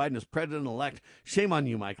recognizes Joe Biden as president-elect. Shame on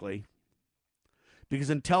you, Mike Lee. Because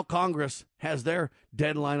until Congress has their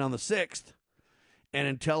deadline on the 6th, and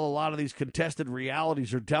until a lot of these contested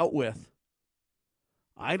realities are dealt with,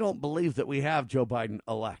 I don't believe that we have Joe Biden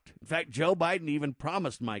elect. In fact, Joe Biden even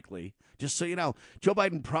promised, Mike Lee, just so you know, Joe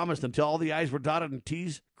Biden promised until all the I's were dotted and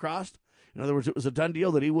T's crossed. In other words, it was a done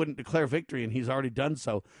deal that he wouldn't declare victory, and he's already done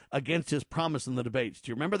so against his promise in the debates.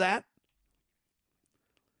 Do you remember that?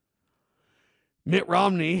 Mitt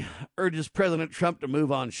Romney urges President Trump to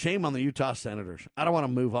move on. Shame on the Utah senators. I don't want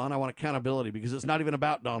to move on. I want accountability because it's not even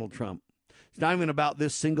about Donald Trump. It's not even about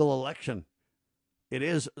this single election. It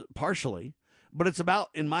is partially, but it's about,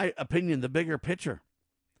 in my opinion, the bigger picture.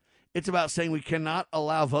 It's about saying we cannot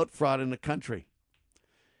allow vote fraud in the country.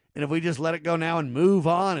 And if we just let it go now and move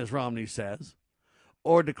on, as Romney says,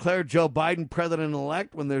 or declare Joe Biden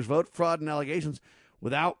president-elect when there's vote fraud and allegations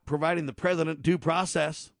without providing the president due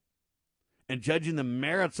process and judging the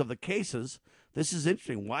merits of the cases, this is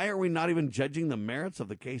interesting. Why are we not even judging the merits of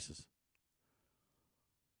the cases?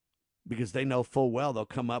 Because they know full well they'll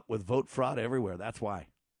come up with vote fraud everywhere. That's why.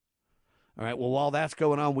 All right, well, while that's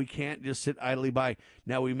going on, we can't just sit idly by.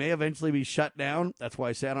 Now, we may eventually be shut down. That's why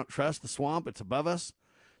I say I don't trust the swamp. It's above us.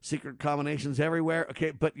 Secret combinations everywhere. Okay,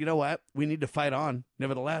 but you know what? We need to fight on,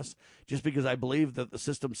 nevertheless. Just because I believe that the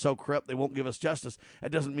system's so corrupt they won't give us justice,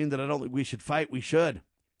 that doesn't mean that I don't think we should fight. We should.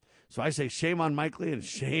 So I say shame on Mike Lee and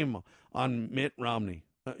shame on Mitt Romney.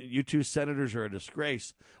 You two senators are a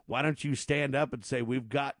disgrace. Why don't you stand up and say, we've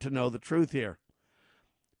got to know the truth here?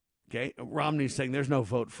 Okay, Romney's saying there's no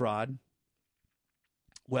vote fraud.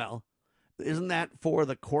 Well, isn't that for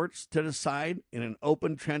the courts to decide in an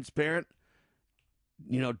open, transparent,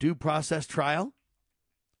 due process trial?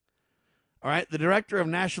 All right, the Director of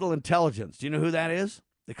National Intelligence, do you know who that is?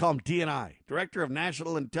 They call him DNI, Director of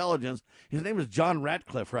National Intelligence. His name is John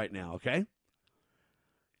Ratcliffe right now, okay?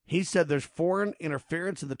 He said there's foreign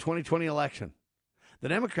interference in the 2020 election. The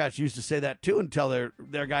Democrats used to say that, too, until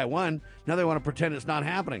their guy won. Now they want to pretend it's not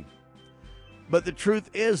happening. But the truth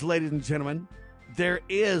is, ladies and gentlemen, there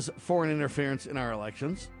is foreign interference in our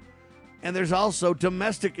elections, and there's also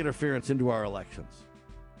domestic interference into our elections.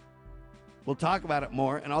 We'll talk about it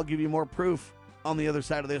more, and I'll give you more proof on the other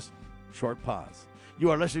side of this short pause. You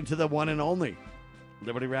are listening to the one and only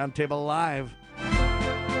Liberty Roundtable Live.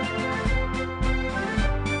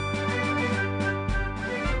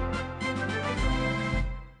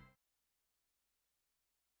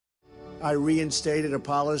 I reinstated a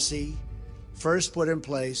policy first put in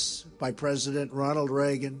place by President Ronald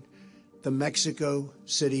Reagan, the Mexico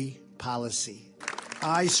City policy.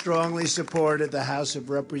 I strongly supported the House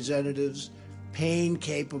of Representatives'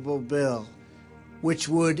 pain-capable bill, which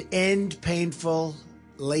would end painful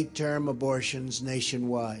late-term abortions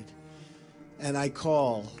nationwide. And I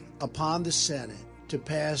call upon the Senate to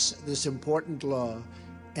pass this important law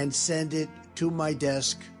and send it to my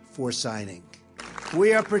desk for signing.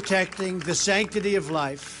 We are protecting the sanctity of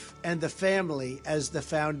life and the family as the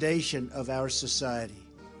foundation of our society.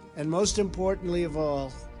 And most importantly of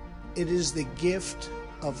all, it is the gift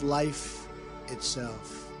of life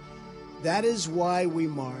itself. That is why we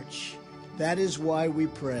march. That is why we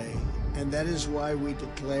pray. And that is why we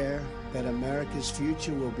declare that America's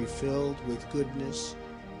future will be filled with goodness,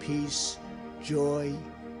 peace, joy,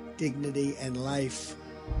 dignity, and life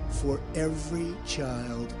for every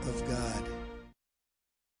child of God.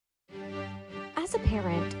 As a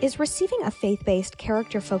parent, is receiving a faith-based,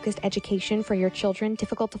 character-focused education for your children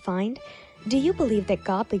difficult to find? Do you believe that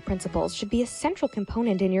godly principles should be a central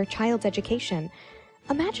component in your child's education?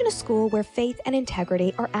 Imagine a school where faith and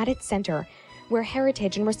integrity are at its center, where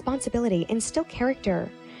heritage and responsibility instill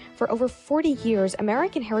character. For over 40 years,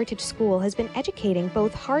 American Heritage School has been educating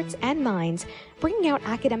both hearts and minds, bringing out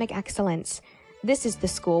academic excellence. This is the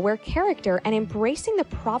school where character and embracing the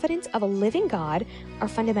providence of a living God are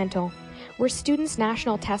fundamental, where students'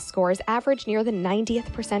 national test scores average near the 90th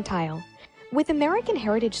percentile. With American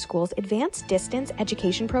Heritage School's advanced distance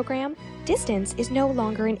education program, distance is no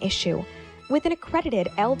longer an issue. With an accredited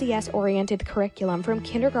LDS-oriented curriculum from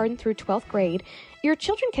kindergarten through 12th grade, your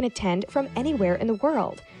children can attend from anywhere in the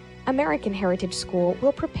world. American Heritage School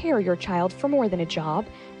will prepare your child for more than a job.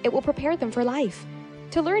 It will prepare them for life.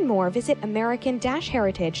 To learn more, visit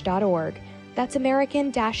american-heritage.org. That's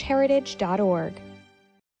american-heritage.org.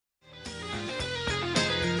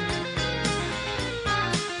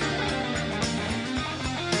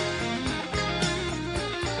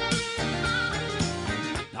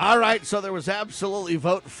 All right, so there was absolutely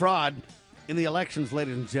vote fraud in the elections,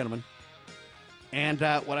 ladies and gentlemen. And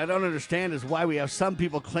what I don't understand is why we have some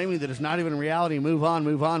people claiming that it's not even reality. Move on,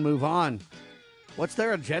 move on, move on. What's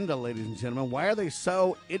their agenda, ladies and gentlemen? Why are they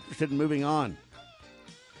so interested in moving on?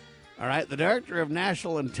 All right, the Director of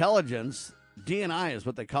National Intelligence, DNI is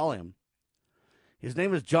what they call him. His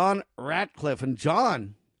name is John Ratcliffe, and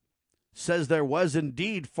John says there was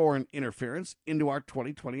indeed foreign interference into our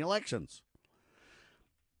 2020 elections.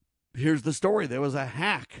 Here's the story. There was a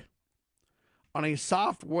hack on a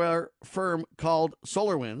software firm called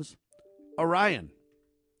SolarWinds Orion.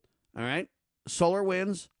 All right?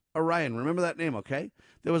 SolarWinds Orion. Remember that name, okay?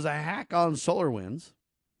 There was a hack on SolarWinds,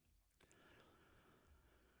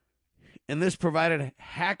 and this provided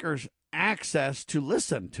hackers access to,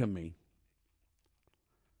 listen to me,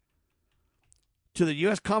 to the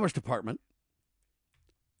U.S. Commerce Department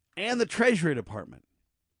and the Treasury Department.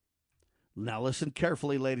 Now listen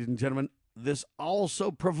carefully, ladies and gentlemen. This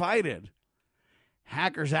also provided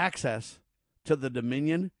hackers access to the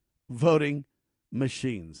Dominion voting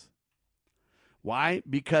machines. Why?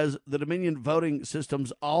 Because the Dominion voting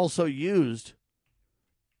systems also used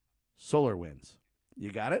SolarWinds.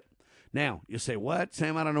 You got it? Now, you say, what?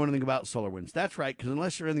 Sam, I don't know anything about SolarWinds. That's right, because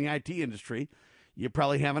unless you're in the IT industry, you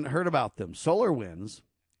probably haven't heard about them. SolarWinds,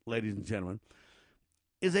 ladies and gentlemen,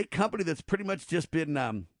 is a company that's pretty much just been,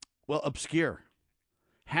 obscure.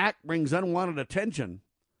 Hack brings unwanted attention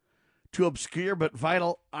to obscure but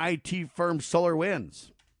vital IT firm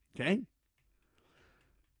SolarWinds. Okay?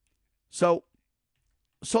 So,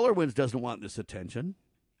 SolarWinds doesn't want this attention.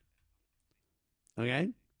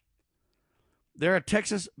 Okay? They're a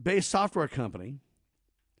Texas-based software company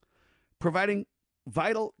providing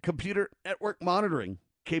vital computer network monitoring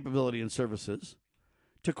capability and services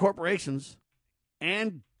to corporations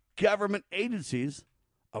and government agencies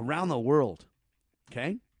around the world.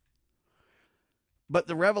 Okay? But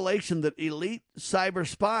the revelation that elite cyber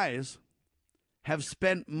spies have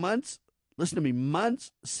spent months, listen to me,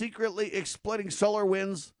 months secretly exploiting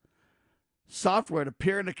SolarWinds software to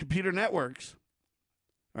peer into computer networks.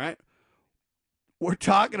 All right? We're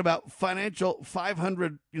talking about financial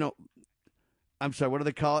 500, what do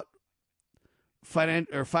they call it?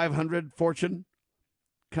 500 Fortune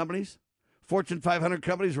companies. Fortune 500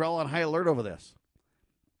 companies are all on high alert over this.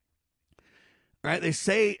 All right, they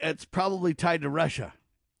say it's probably tied to Russia.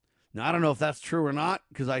 Now, I don't know if that's true or not,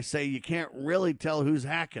 because I say you can't really tell who's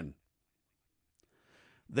hacking.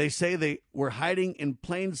 They say they were hiding in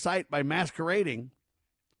plain sight by masquerading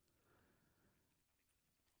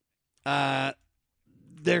their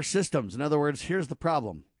systems. In other words, here's the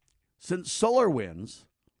problem. Since SolarWinds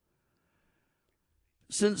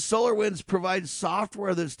provides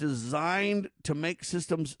software that's designed to make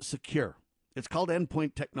systems secure, it's called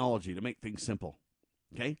endpoint technology, to make things simple,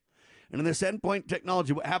 okay? And in this endpoint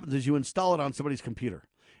technology, what happens is you install it on somebody's computer.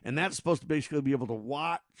 And that's supposed to basically be able to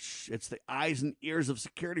watch. It's the eyes and ears of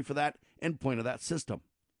security for that endpoint of that system.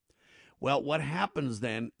 Well, what happens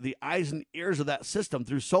then, the eyes and ears of that system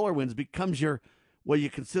through SolarWinds becomes you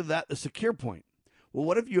consider that the secure point. Well,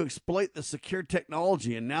 what if you exploit the secure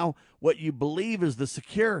technology and now what you believe is the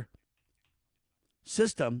secure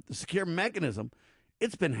system, the secure mechanism,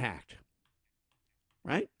 it's been hacked?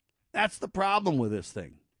 Right? That's the problem with this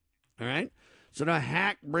thing. All right? So now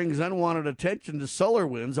hack brings unwanted attention to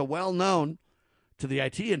SolarWinds, a well-known to the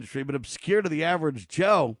IT industry, but obscure to the average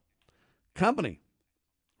Joe company.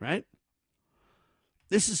 Right?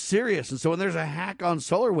 This is serious. And so when there's a hack on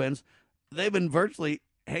SolarWinds, they've been virtually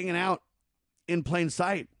hanging out in plain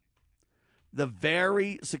sight. the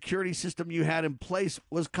very security system you had in place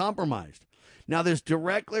was compromised. Now, this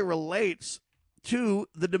directly relates to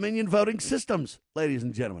the Dominion voting systems, ladies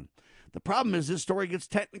and gentlemen. The problem is this story gets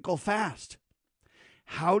technical fast.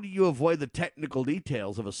 How do you avoid the technical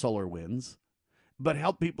details of a SolarWinds, but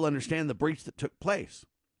help people understand the breach that took place?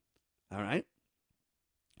 All right?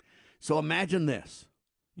 So imagine this.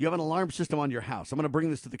 You have an alarm system on your house. I'm going to bring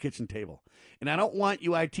this to the kitchen table. And I don't want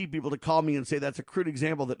you IT people to call me and say that's a crude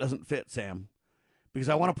example that doesn't fit, Sam, because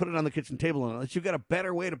I want to put it on the kitchen table. And unless you've got a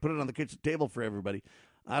better way to put it on the kitchen table for everybody,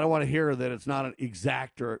 I don't want to hear that it's not an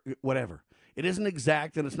exact or whatever. It isn't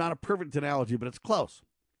exact, and it's not a perfect analogy, but it's close.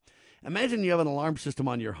 Imagine you have an alarm system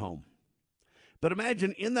on your home. But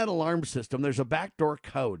imagine in that alarm system, there's a backdoor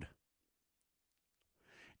code.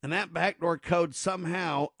 And that backdoor code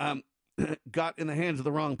somehow got in the hands of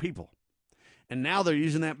the wrong people. And now they're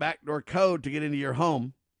using that backdoor code to get into your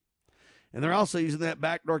home. And they're also using that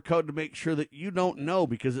backdoor code to make sure that you don't know,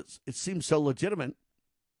 because it seems so legitimate.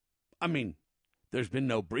 I mean, there's been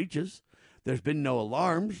no breaches. There's been no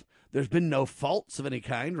alarms. There's been no faults of any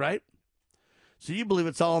kind, right? So you believe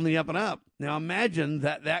it's all on the up and up. Now imagine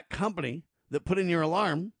that company that put in your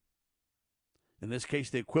alarm, in this case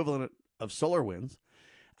the equivalent of SolarWinds,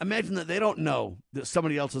 imagine that they don't know that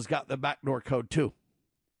somebody else has got the backdoor code too.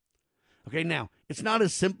 Okay, now, it's not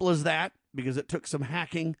as simple as that, because it took some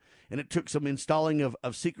hacking and it took some installing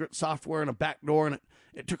of secret software and a backdoor, and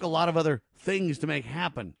it took a lot of other things to make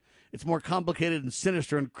happen. It's more complicated and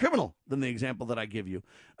sinister and criminal than the example that I give you,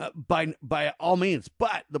 by all means.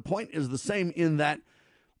 But the point is the same, in that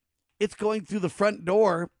it's going through the front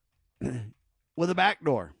door with a back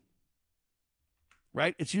door,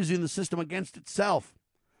 right? It's using the system against itself.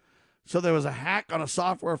 So there was a hack on a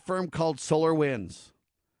software firm called SolarWinds,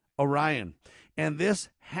 Orion. And this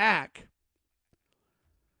hack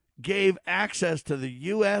gave access to the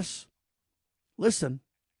U.S., listen,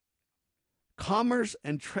 Commerce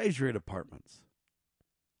and Treasury Departments.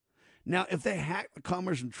 Now, if they hack the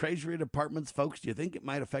Commerce and Treasury Departments, folks, do you think it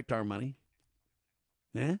might affect our money?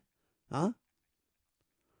 Yeah? Huh?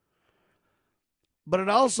 But it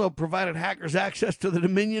also provided hackers access to the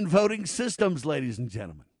Dominion voting systems, ladies and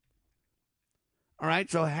gentlemen. All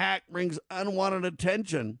right, so hack brings unwanted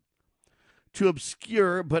attention to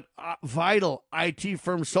obscure but vital IT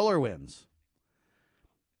firm SolarWinds,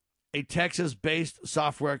 a Texas-based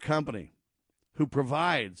software company who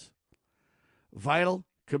provides vital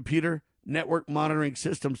computer network monitoring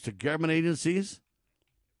systems to government agencies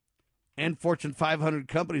and Fortune 500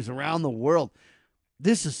 companies around the world.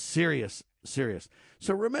 This is serious.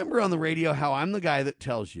 So remember on the radio how I'm the guy that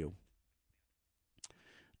tells you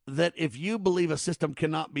that if you believe a system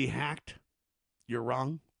cannot be hacked, you're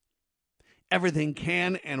wrong. Everything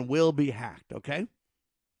can and will be hacked, okay?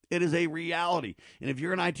 It is a reality. And if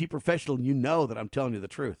you're an IT professional, you know that I'm telling you the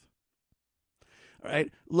truth. All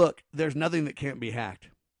right? Look, there's nothing that can't be hacked.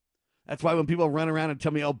 That's why when people run around and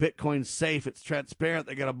tell me, oh, Bitcoin's safe, it's transparent,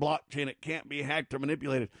 they got a blockchain, it can't be hacked or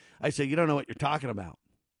manipulated, I say, you don't know what you're talking about.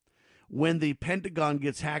 When the Pentagon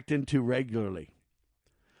gets hacked into regularly,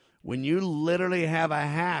 when you literally have a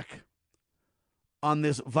hack on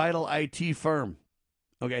this vital IT firm,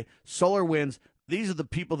 okay, SolarWinds, these are the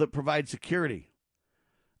people that provide security.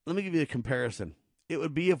 Let me give you a comparison. It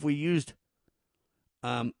would be if we used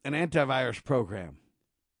an antivirus program,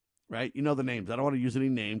 right? You know the names. I don't want to use any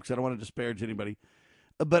names because I don't want to disparage anybody.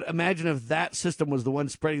 But imagine if that system was the one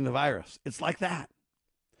spreading the virus. It's like that.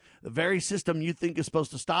 The very system you think is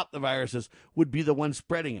supposed to stop the viruses would be the one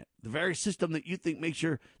spreading it. The very system that you think makes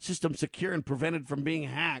your system secure and prevented from being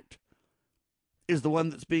hacked is the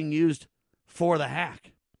one that's being used for the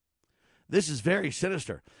hack. This is very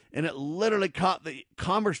sinister. And it literally caught the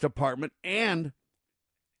Commerce Department and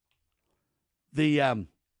the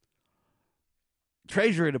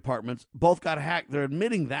Treasury Departments both got hacked. They're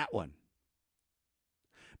admitting that one.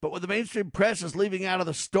 But what the mainstream press is leaving out of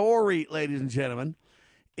the story, ladies and gentlemen,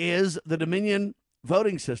 is the Dominion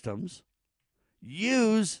voting systems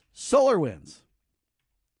use SolarWinds.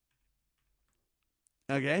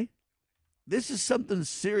 Okay? This is something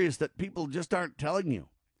serious that people just aren't telling you.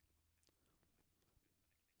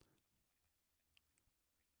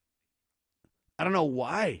 I don't know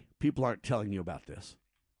why people aren't telling you about this,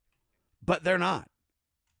 but they're not.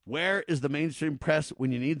 Where is the mainstream press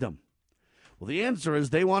when you need them? Well, the answer is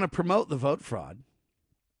they want to promote the vote fraud.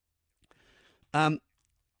 And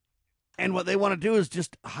what they want to do is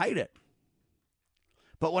just hide it.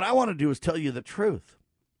 But what I want to do is tell you the truth.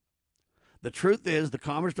 The truth is the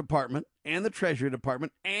Commerce Department and the Treasury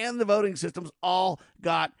Department and the voting systems all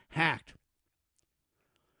got hacked.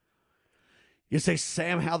 You say,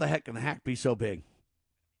 Sam, how the heck can the hack be so big?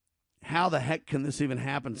 How the heck can this even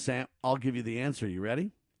happen, Sam? I'll give you the answer. You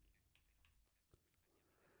ready?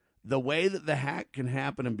 The way that the hack can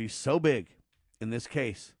happen and be so big in this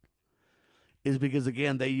case is because,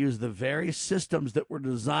 again, they use the very systems that were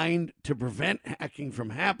designed to prevent hacking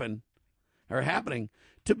from happening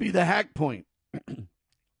to be the hack point.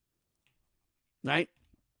 Right?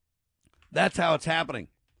 That's how it's happening.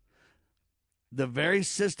 The very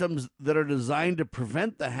systems that are designed to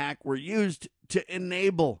prevent the hack were used to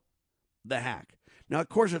enable the hack. Now, of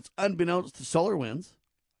course, it's unbeknownst to SolarWinds.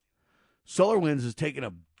 SolarWinds is taking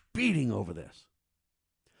a beating over this.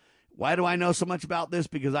 Why do I know so much about this?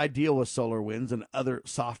 Because I deal with SolarWinds and other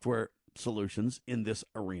software solutions in this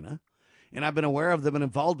arena, and I've been aware of them and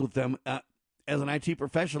involved with them as an IT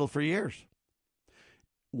professional for years.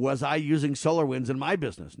 Was I using SolarWinds in my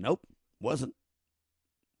business? Nope, wasn't.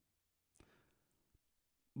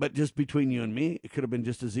 But just between you and me, it could have been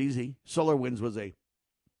just as easy. SolarWinds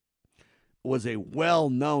was a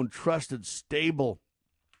well-known, trusted, stable,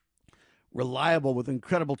 reliable, with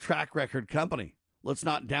incredible track record company. Let's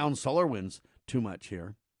not down SolarWinds too much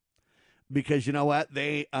here, because you know what?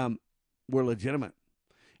 They were legitimate.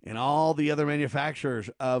 And all the other manufacturers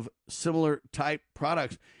of similar type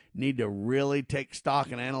products need to really take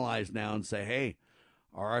stock and analyze now and say, hey,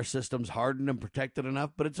 are our systems hardened and protected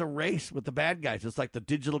enough? But it's a race with the bad guys. It's like the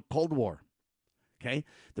digital Cold War. Okay?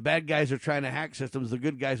 The bad guys are trying to hack systems. The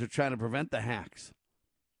good guys are trying to prevent the hacks.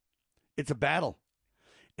 It's a battle.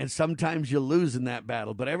 And sometimes you lose in that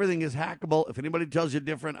battle. But everything is hackable. If anybody tells you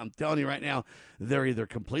different, I'm telling you right now, they're either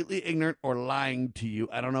completely ignorant or lying to you.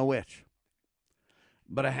 I don't know which.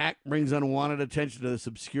 But a hack brings unwanted attention to this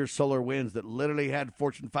obscure SolarWinds that literally had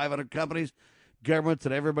Fortune 500 companies, governments,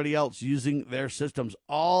 and everybody else using their systems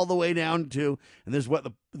all the way down to, and this is what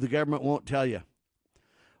the government won't tell you.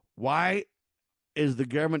 Why is the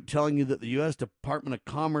government telling you that the U.S. Department of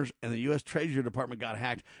Commerce and the U.S. Treasury Department got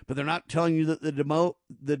hacked, but they're not telling you that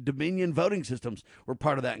the Dominion voting systems were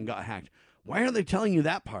part of that and got hacked? Why aren't they telling you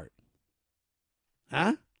that part?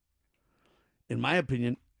 Huh? In my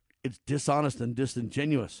opinion, it's dishonest and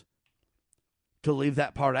disingenuous to leave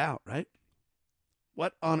that part out, right?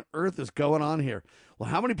 What on earth is going on here?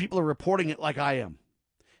 Well, how many people are reporting it like I am?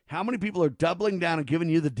 How many people are doubling down and giving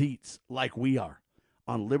you the deets like we are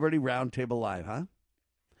on Liberty Roundtable Live, huh?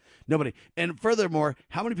 Nobody. And furthermore,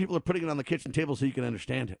 how many people are putting it on the kitchen table so you can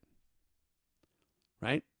understand it?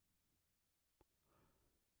 Right?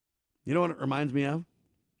 You know what it reminds me of?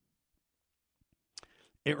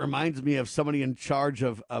 It reminds me of somebody in charge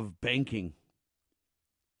of banking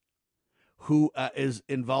who is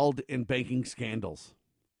involved in banking scandals,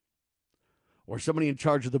 or somebody in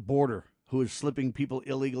charge of the border who is slipping people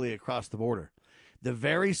illegally across the border. The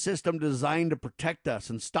very system designed to protect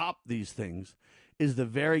us and stop these things is the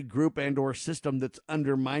very group and or system that's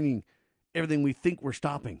undermining everything we think we're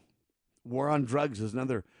stopping. War on drugs is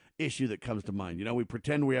another issue that comes to mind. You know, we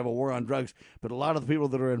pretend we have a war on drugs, but a lot of the people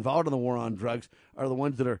that are involved in the war on drugs are the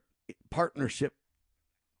ones that are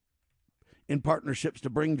in partnerships to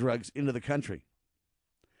bring drugs into the country.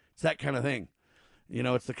 It's that kind of thing. You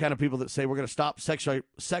know, it's the kind of people that say we're going to stop sex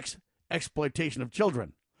exploitation of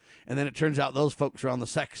children. And then it turns out those folks are on the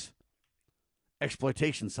sex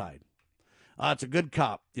exploitation side. It's a good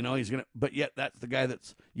cop, you know, but yet that's the guy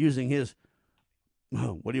that's using his,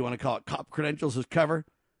 what do you want to call it, cop credentials as cover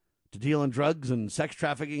to deal in drugs and sex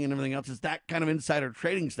trafficking and everything else. It's that kind of insider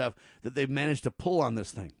trading stuff that they've managed to pull on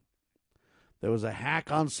this thing. There was a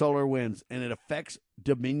hack on SolarWinds, and it affects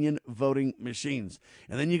Dominion voting machines.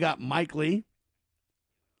 And then you got Mike Lee.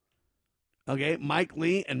 Okay, Mike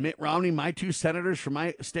Lee and Mitt Romney, my two senators from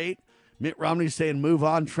my state. Mitt Romney's saying, move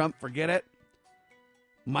on, Trump, forget it.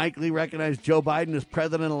 Mike Lee recognized Joe Biden as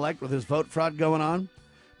president-elect with his vote fraud going on.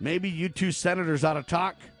 Maybe you two senators ought to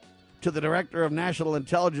talk to the Director of National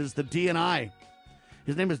Intelligence, the DNI.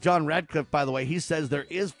 His name is John Radcliffe, by the way. He says there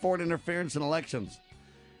is foreign interference in elections,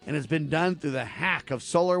 and it's been done through the hack of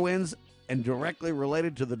SolarWinds and directly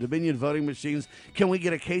related to the Dominion voting machines. Can we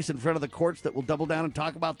get a case in front of the courts that will double down and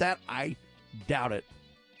talk about that? I doubt it.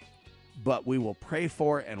 But we will pray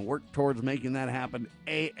for and work towards making that happen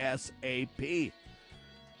ASAP.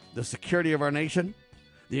 The security of our nation,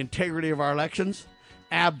 the integrity of our elections,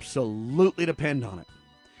 absolutely depend on it.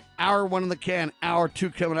 Hour one in the can, hour two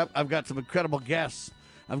coming up. I've got some incredible guests.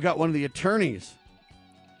 I've got one of the attorneys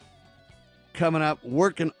coming up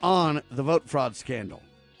working on the vote fraud scandal.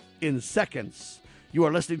 In seconds, you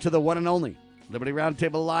are listening to the one and only Liberty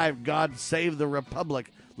Roundtable Live. God save the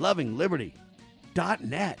Republic.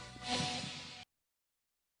 LovingLiberty.net.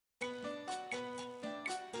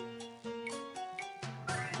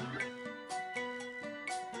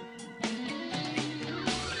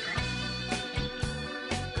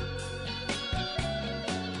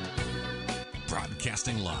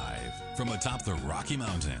 Broadcasting live from atop the Rocky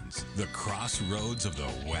Mountains, the crossroads of the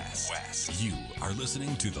West. You are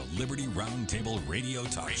listening to the Liberty Roundtable Radio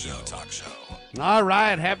Talk Show. All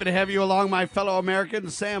right, happy to have you along, my fellow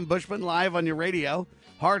Americans. Sam Bushman live on your radio.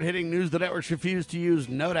 Hard-hitting news the networks refuse to use,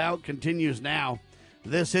 no doubt, continues now.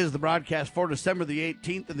 This is the broadcast for December the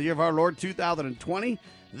 18th in the year of our Lord 2020.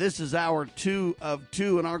 This is hour 2 of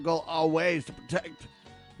 2, and our goal always to protect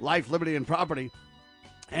life, liberty, and property,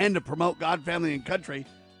 and to promote God, family, and country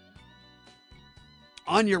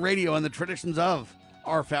on your radio and the traditions of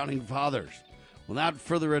our founding fathers. Without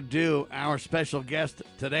further ado, our special guest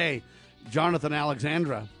today, Jonathan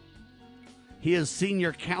Alexandra. He is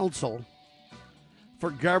Senior Counsel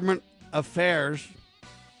for Government Affairs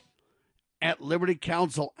at Liberty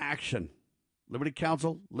Council Action. Liberty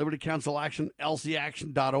Council Action,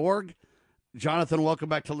 lcaction.org. Jonathan, welcome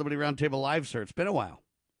back to Liberty Roundtable Live, sir. It's been a while.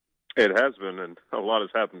 It has been, and a lot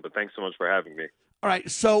has happened, but thanks so much for having me. All right,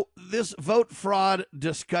 so this vote fraud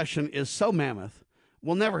discussion is so mammoth,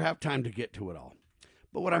 we'll never have time to get to it all.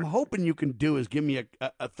 But what I'm hoping you can do is give me a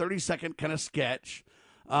 30-second kind of sketch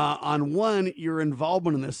on, one, your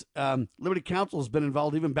involvement in this. Liberty Council has been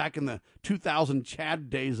involved even back in the 2000 Chad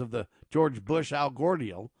days of the George Bush-Al Gore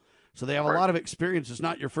deal, so they have a lot of experience. It's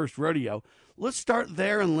not your first rodeo. Let's start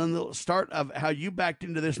there, and then the start of how you backed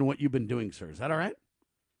into this and what you've been doing, sir. Is that all right?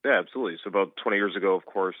 Yeah, absolutely. So about 20 years ago, of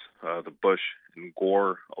course, the Bush and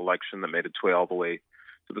Gore election that made its way all the way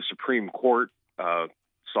to the Supreme Court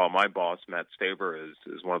saw my boss, Matt Staver,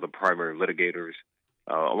 as one of the primary litigators,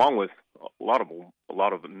 along with a lot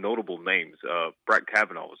of notable names. Brett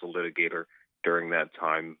Kavanaugh was a litigator during that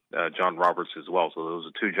time, John Roberts as well. So those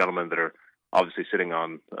are two gentlemen that are obviously sitting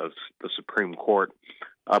on the Supreme Court.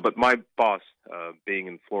 But my boss, being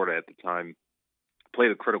in Florida at the time, played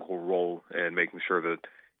a critical role in making sure that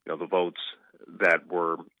the votes that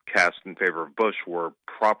were cast in favor of Bush were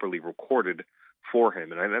properly recorded for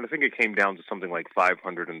him. And I think it came down to something like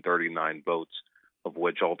 539 votes, of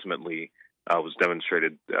which ultimately was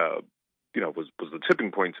demonstrated, was the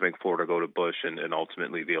tipping point to make Florida go to Bush and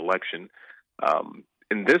ultimately the election.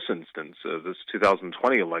 In this instance, this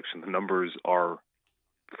 2020 election, the numbers are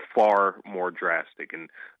far more drastic and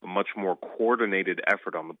a much more coordinated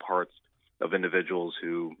effort on the parts of individuals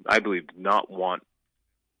who I believe do not want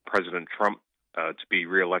President Trump to be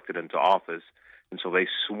reelected into office. And so they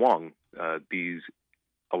swung these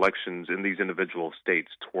elections in these individual states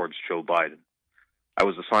towards Joe Biden. I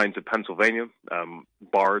was assigned to Pennsylvania,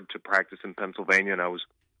 barred to practice in Pennsylvania, and I was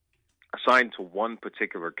assigned to one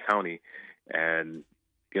particular county. And,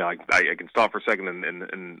 I can stop for a second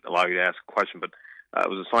and allow you to ask a question, but I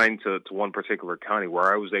was assigned to one particular county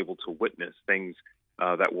where I was able to witness things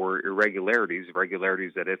that were irregularities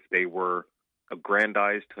that if they were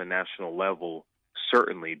aggrandized to a national level,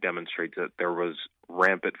 certainly demonstrates that there was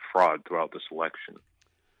rampant fraud throughout this election.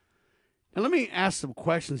 Now, let me ask some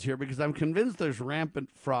questions here because I'm convinced there's rampant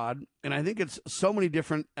fraud, and I think it's so many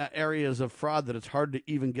different areas of fraud that it's hard to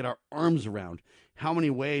even get our arms around how many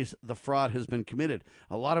ways the fraud has been committed.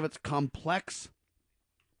 A lot of it's complex,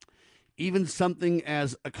 even something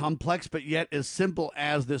as complex but yet as simple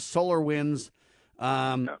as this SolarWinds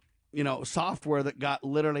software that got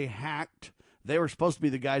literally hacked. They were supposed to be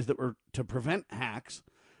the guys that were to prevent hacks,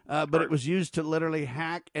 but it was used to literally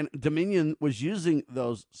hack, and Dominion was using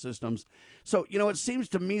those systems. So, it seems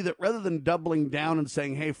to me that rather than doubling down and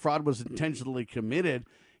saying, hey, fraud was intentionally committed,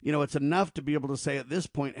 it's enough to be able to say at this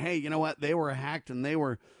point, hey, you know what, they were hacked and they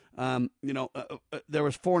were, there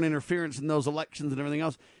was foreign interference in those elections and everything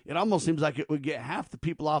else. It almost seems like it would get half the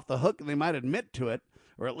people off the hook, and they might admit to it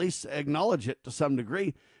or at least acknowledge it to some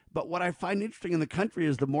degree. But what I find interesting in the country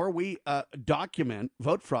is the more we document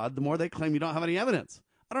vote fraud, the more they claim you don't have any evidence.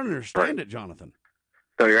 I don't understand it, Jonathan.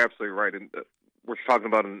 No, you're absolutely right. And we're talking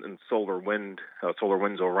about in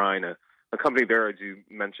SolarWinds Orion, a company there, as you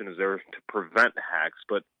mentioned, is there to prevent hacks,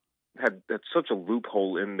 but had such a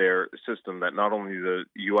loophole in their system that not only the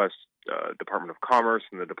U.S. Department of Commerce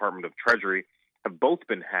and the Department of Treasury have both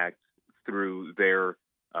been hacked through their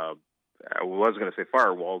I was going to say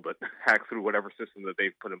firewall, but hack through whatever system that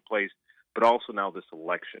they've put in place, but also now this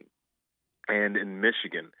election. And in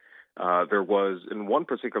Michigan, there was, in one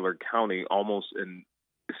particular county, almost a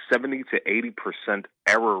 70 to 80%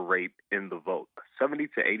 error rate in the vote. 70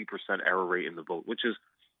 to 80% error rate in the vote, which is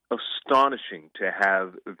astonishing to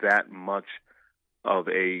have that much of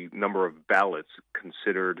a number of ballots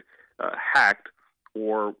considered hacked.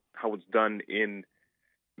 Or how it's done in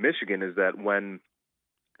Michigan is that when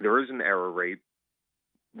there is an error rate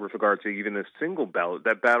with regard to even a single ballot,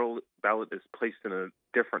 that ballot is placed in a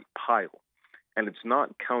different pile. And it's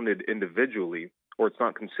not counted individually. or it's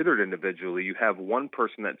not considered individually, you have one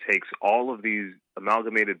person that takes all of these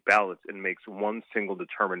amalgamated ballots and makes one single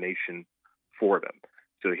determination for them.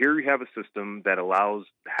 So here you have a system that allows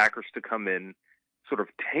hackers to come in, sort of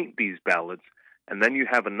taint these ballots, and then you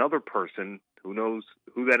have another person who knows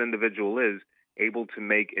who that individual is, able to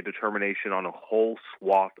make a determination on a whole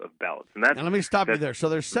swath of ballots. And that's, now let me stop you there. So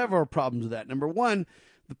there's several problems with that. Number one,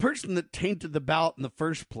 the person that tainted the ballot in the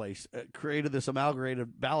first place, created this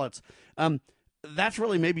amalgamated ballots, that's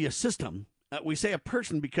really maybe a system. We say a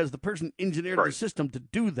person because the person engineered the system to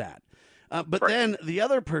do that. But then the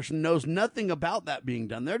other person knows nothing about that being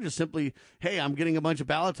done. They're just simply, hey, I'm getting a bunch of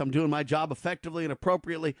ballots. I'm doing my job effectively and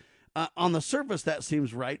appropriately. On the surface, that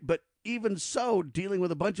seems right. But even so, dealing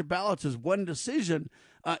with a bunch of ballots as one decision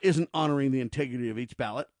isn't honoring the integrity of each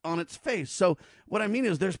ballot on its face. So what I mean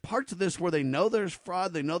is there's parts of this where they know there's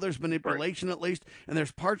fraud, they know there's manipulation at least, and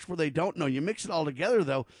there's parts where they don't know. You mix it all together,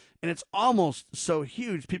 though, and it's almost so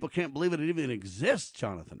huge, people can't believe it even exists,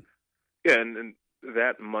 Jonathan. Yeah, and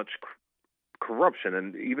that much corruption,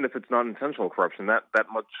 and even if it's not intentional corruption, that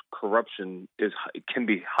much corruption can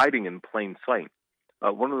be hiding in plain sight.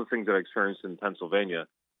 One of the things that I experienced in Pennsylvania,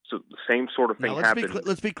 so the same sort of thing happened.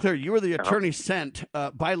 Let's be clear. You were the attorney sent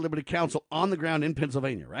by Liberty Counsel on the ground in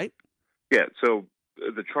Pennsylvania, right? Yeah. So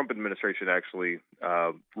the Trump administration actually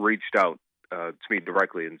reached out to me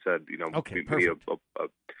directly and said, okay,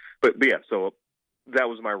 but yeah. So that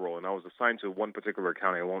was my role, and I was assigned to one particular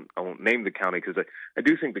county. I won't name the county because I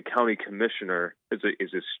do think the county commissioner is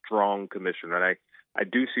a strong commissioner, and I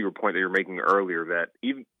do see your point that you're making earlier that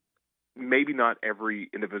even maybe not every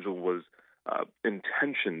individual was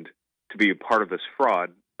intentioned to be a part of this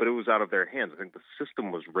fraud, but it was out of their hands. I think the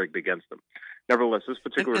system was rigged against them. Nevertheless, this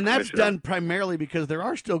particular and that's done primarily because there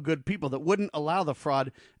are still good people that wouldn't allow the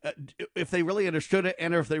fraud if they really understood it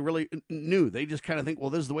and if they really knew. They just kind of think, well,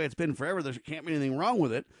 this is the way it's been forever. There can't be anything wrong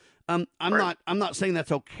with it. I'm not saying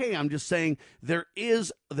that's okay. I'm just saying there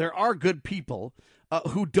are good people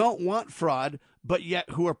who don't want fraud, but yet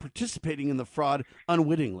who are participating in the fraud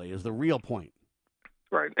unwittingly is the real point.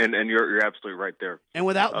 Right, and you're absolutely right there. And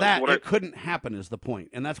without that, it couldn't happen is the point,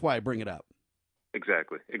 and that's why I bring it up.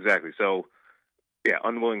 Exactly. So, yeah,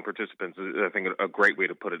 unwilling participants is, I think, a great way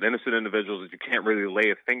to put it. Innocent individuals, you can't really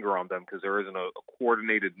lay a finger on them because there isn't a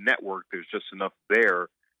coordinated network. There's just enough there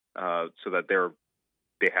so that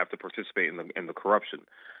they have to participate in the corruption.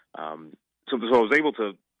 So I was able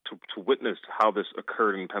to witness how this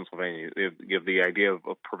occurred in Pennsylvania. You have the idea of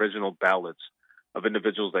provisional ballots of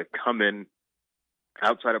individuals that come in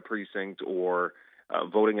outside a precinct or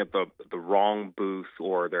voting at the wrong booth,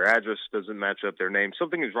 or their address doesn't match up their name.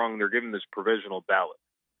 Something is wrong, and they're given this provisional ballot.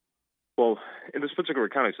 Well, in this particular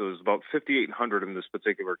county, so there's about 5,800 in this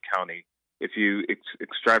particular county. If you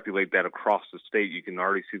extrapolate that across the state, you can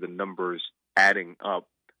already see the numbers adding up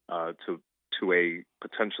to a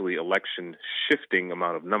potentially election-shifting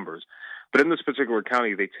amount of numbers. But in this particular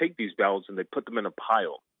county, they take these ballots and they put them in a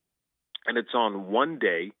pile. And it's on one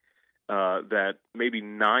day that maybe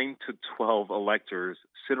 9 to 12 electors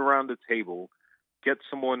sit around the table, get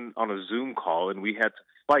someone on a Zoom call, and we had to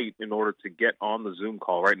fight in order to get on the Zoom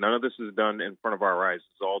call, right? None of this is done in front of our eyes.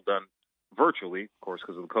 It's all done virtually, of course,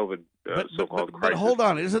 because of the COVID so-called crisis. But hold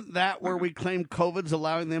on, isn't that where we claim COVID's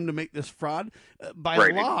allowing them to make this fraud? By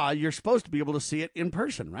law, you're supposed to be able to see it in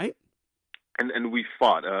person, right? And we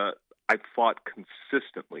fought. I fought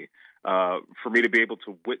consistently for me to be able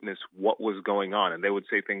to witness what was going on. And they would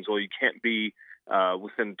say things, well, you can't be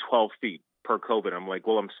within 12 feet per COVID. I'm like,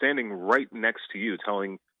 well, I'm standing right next to you,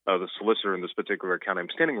 telling the solicitor in this particular county, I'm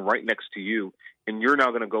standing right next to you, and you're now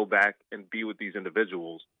going to go back and be with these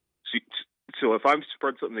individuals. So if I've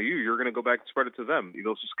spread something to you, you're going to go back and spread it to them.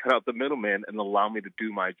 Just cut out the middleman and allow me to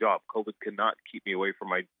do my job. COVID cannot keep me away from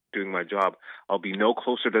doing my job. I'll be no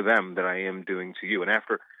closer to them than I am doing to you. And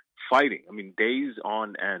after fighting, days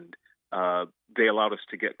on end, they allowed us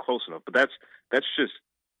to get close enough. But that's just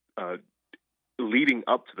leading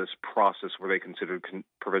up to this process where they considered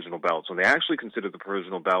provisional ballots. When they actually considered the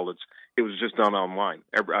provisional ballots, it was just done online.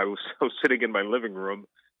 I was sitting in my living room,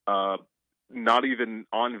 not even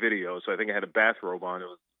on video, so I think I had a bathrobe on. It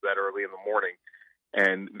was that early in the morning,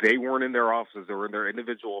 and they weren't in their offices. They were in their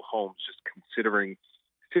individual homes just considering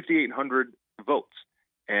 5,800 votes.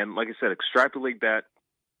 And like I said, extrapolate that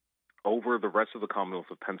over the rest of the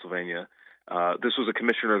Commonwealth of Pennsylvania. This was a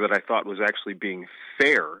commissioner that I thought was actually being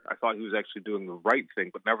fair. I thought he was actually doing the right thing.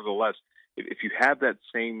 But nevertheless, if you have that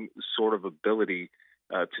same sort of ability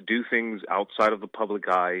to do things outside of the public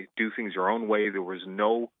eye, do things your own way, there was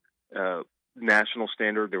no national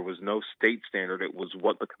standard, there was no state standard. It was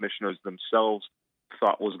what the commissioners themselves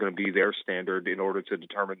thought was going to be their standard in order to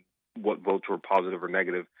determine what votes were positive or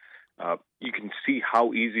negative, you can see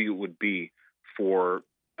how easy it would be for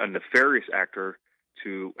a nefarious actor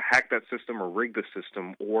to hack that system or rig the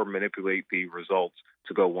system or manipulate the results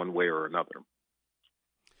to go one way or another.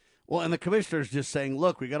 Well, and the commissioner's just saying,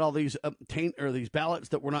 look, we got all these these ballots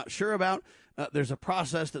that we're not sure about. There's a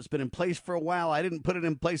process that's been in place for a while. I didn't put it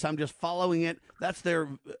in place. I'm just following it. That's their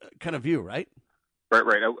kind of view, right?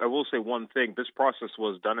 Right. I will say one thing. This process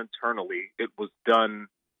was done internally. It was done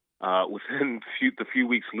within the few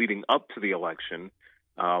weeks leading up to the election.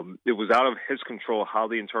 It was out of his control how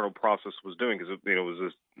the internal process was doing, because it was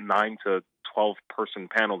this 9 to 12 person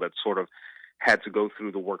panel that sort of had to go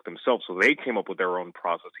through the work themselves. So they came up with their own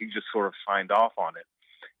process. He just sort of signed off on it.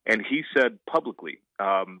 And he said publicly,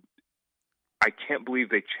 I can't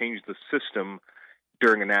believe they changed the system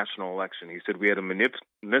during a national election. He said we had a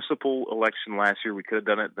municipal election last year. We could have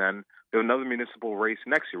done it then. There was another municipal race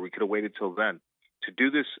next year. We could have waited till then. To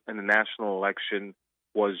do this in a national election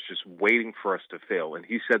was just waiting for us to fail. And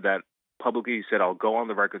he said that publicly. He said, I'll go on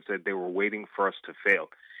the record, said they were waiting for us to fail.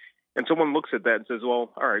 And someone looks at that and says,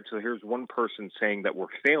 well, all right, so here's one person saying that we're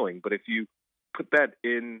failing. But if you put that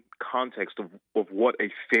in context of what a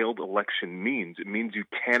failed election means, it means you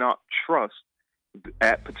cannot trust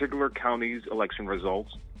at particular counties' election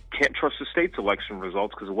results, can't trust the state's election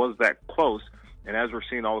results because it was that close. And as we're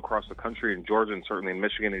seeing all across the country, in Georgia and certainly in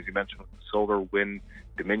Michigan, as you mentioned, with the solar, wind,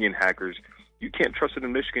 Dominion hackers, you can't trust it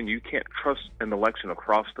in Michigan. You can't trust an election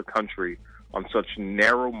across the country on such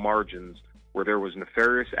narrow margins where there was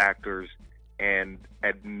nefarious actors and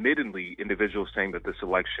admittedly individuals saying that this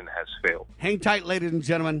election has failed. Hang tight, ladies and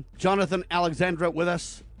gentlemen. Jonathan Alexandra with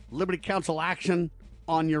us. Liberty Counsel Action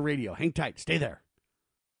on your radio. Hang tight. Stay there.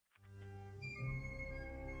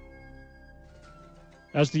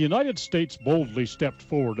 As the United States boldly stepped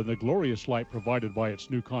forward in the glorious light provided by its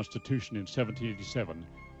new Constitution in 1787,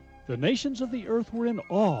 the nations of the earth were in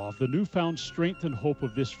awe of the newfound strength and hope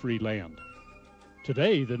of this free land.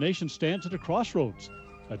 Today, the nation stands at a crossroads.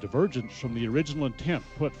 A divergence from the original intent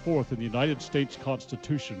put forth in the United States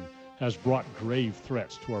Constitution has brought grave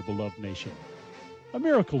threats to our beloved nation. A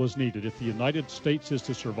miracle is needed if the United States is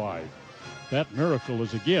to survive. That miracle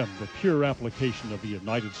is again the pure application of the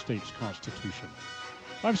United States Constitution.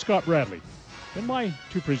 I'm Scott Bradley. In my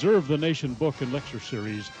To Preserve the Nation book and lecture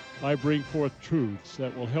series, I bring forth truths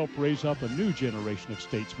that will help raise up a new generation of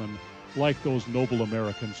statesmen like those noble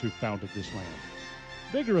Americans who founded this land.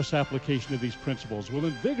 Vigorous application of these principles will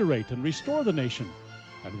invigorate and restore the nation,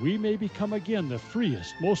 and we may become again the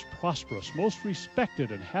freest, most prosperous, most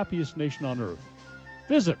respected, and happiest nation on earth.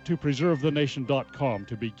 Visit topreservethenation.com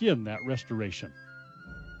to begin that restoration.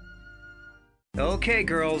 Okay,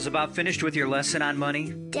 girls, about finished with your lesson on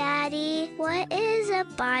money? Daddy, what is a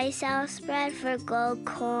buy-sell spread for gold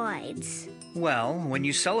coins? Well, when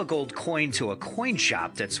you sell a gold coin to a coin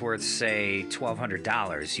shop that's worth, say,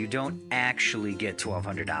 $1,200, you don't actually get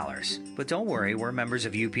 $1,200. But don't worry, we're members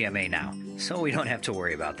of UPMA now, so we don't have to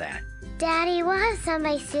worry about that. Daddy, what if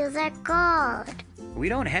somebody steals our gold? We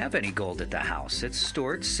don't have any gold at the house. It's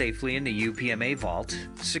stored safely in the UPMA vault,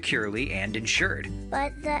 securely and insured.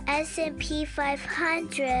 But the S&P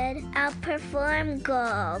 500 outperformed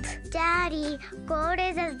gold. Daddy, gold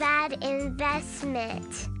is a bad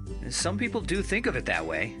investment. Some people do think of it that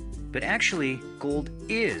way, but actually, gold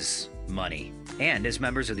is money. And as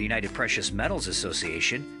members of the United Precious Metals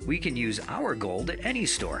Association, we can use our gold at any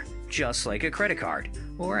store, just like a credit card.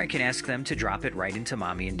 Or I can ask them to drop it right into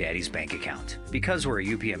Mommy and Daddy's bank account, because we're a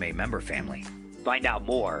UPMA member family. Find out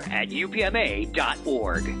more at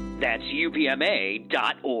upma.org. That's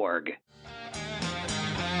upma.org.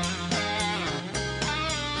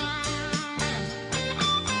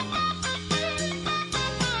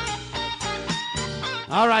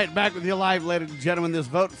 All right, back with you live, ladies and gentlemen. This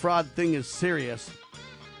vote fraud thing is serious.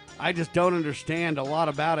 I just don't understand a lot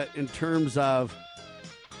about it in terms of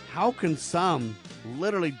how can some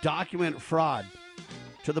literally document fraud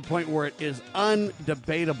to the point where it is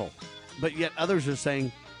undebatable, but yet others are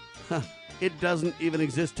saying, it doesn't even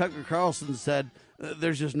exist. Tucker Carlson said,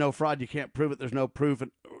 there's just no fraud. You can't prove it. There's no proof.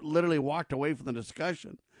 And literally walked away from the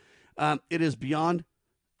discussion. It is beyond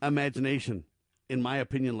imagination, in my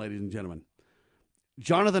opinion, ladies and gentlemen.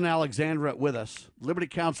 Jonathan Alexandra with us, Liberty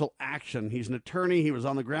Counsel Action. He's an attorney. He was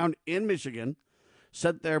on the ground in Michigan,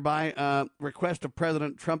 sent there by request of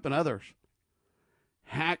President Trump and others.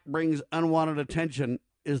 Hack brings unwanted attention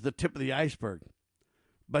is the tip of the iceberg.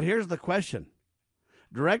 But here's the question.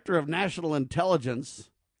 Director of National Intelligence,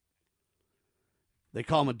 they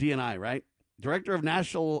call him a DNI, right? Director of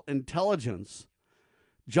National Intelligence,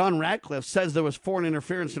 John Ratcliffe, says there was foreign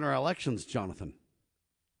interference in our elections, Jonathan.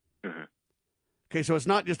 Okay, so it's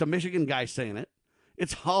not just a Michigan guy saying it.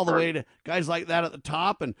 It's all the way to guys like that at the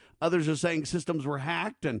top, and others are saying systems were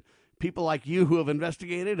hacked, and people like you who have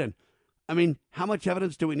investigated. And, I mean, how much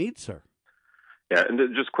evidence do we need, sir? Yeah, and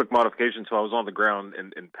just quick modification. So I was on the ground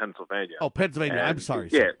in Pennsylvania. Oh, Pennsylvania. And, I'm sorry.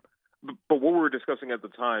 Yeah, Sir. but what we were discussing at the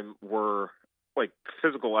time were like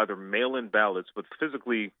physical, either mail-in ballots, but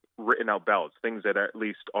physically written out ballots, things that at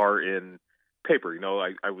least are in paper. You know,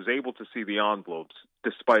 I was able to see the envelopes,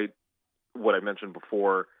 despite what I mentioned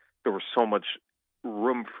before. There was so much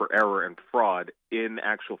room for error and fraud in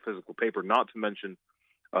actual physical paper, not to mention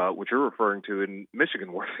what you're referring to in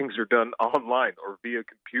Michigan, where things are done online or via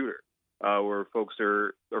computer, where folks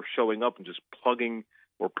are showing up and just plugging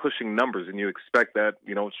or pushing numbers, and you expect that,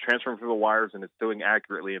 you know, it's transferring through the wires and it's doing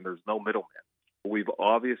accurately and there's no middleman. We've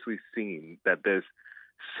obviously seen that this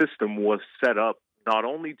system was set up not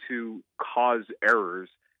only to cause errors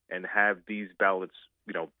and have these ballots,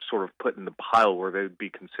 you know, sort of put in the pile where they'd be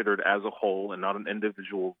considered as a whole and not an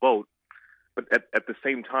individual vote, but at the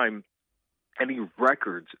same time, any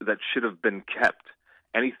records that should have been kept,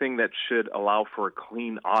 anything that should allow for a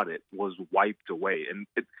clean audit was wiped away. And,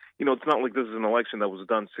 you know, it's not like this is an election that was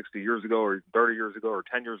done 60 years ago or 30 years ago or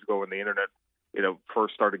 10 years ago when the internet, you know,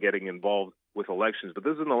 first started getting involved with elections. But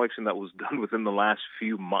this is an election that was done within the last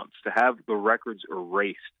few months. To have the records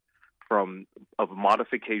erased of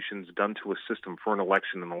modifications done to a system for an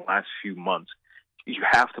election in the last few months, you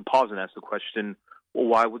have to pause and ask the question, well,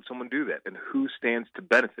 why would someone do that? And who stands to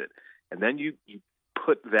benefit? And then you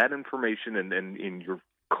put that information and in your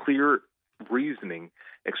clear reasoning,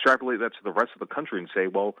 extrapolate that to the rest of the country and say,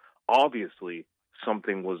 well, obviously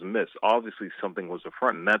something was amiss. Obviously something was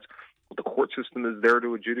affront. And that's what the court system is there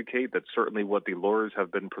to adjudicate. That's certainly what the lawyers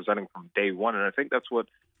have been presenting from day one. And I think that's what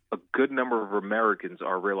a good number of Americans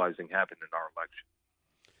are realizing happened in our election.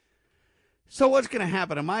 So what's going to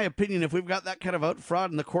happen? In my opinion, if we've got that kind of vote fraud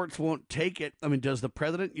and the courts won't take it, I mean, does the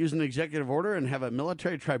president use an executive order and have a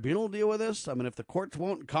military tribunal deal with this? I mean, if the courts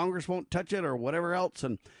won't, Congress won't touch it or whatever else.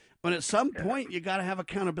 And I mean, at some point, you got to have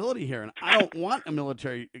accountability here. And I don't want a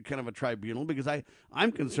military kind of a tribunal because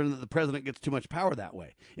I'm concerned that the president gets too much power that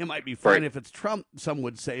way. It might be fine if it's Trump, some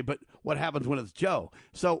would say, but what happens when it's Joe?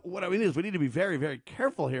 So what I mean is we need to be very, very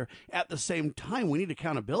careful here. At the same time, we need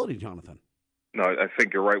accountability, Jonathan. No, I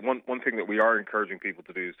think you're right. One thing that we are encouraging people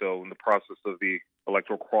to do, so in the process of the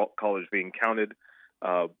Electoral College being counted,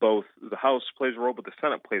 both the House plays a role, but the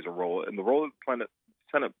Senate plays a role. And the role that the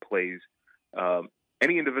Senate plays,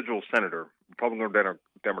 any individual senator, Republican or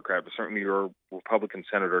Democrat, but certainly your Republican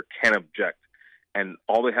senator, can object. And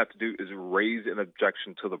all they have to do is raise an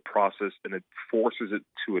objection to the process, and it forces it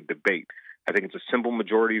to a debate. I think it's a simple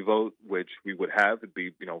majority vote, which we would have. It'd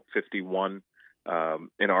be, 51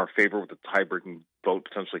 in our favor, with a tie-breaking vote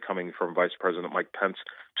potentially coming from Vice President Mike Pence,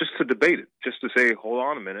 just to debate it, just to say, hold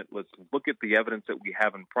on a minute, let's look at the evidence that we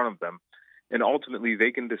have in front of them. And ultimately, they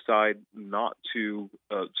can decide not to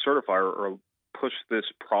certify or push this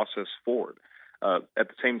process forward. At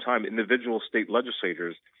the same time, individual state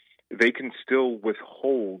legislatures, they can still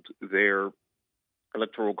withhold their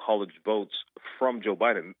Electoral College votes from Joe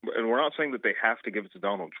Biden. And we're not saying that they have to give it to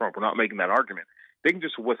Donald Trump. We're not making that argument. They can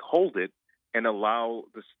just withhold it and allow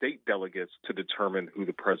the state delegates to determine who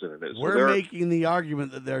the president is. We're making the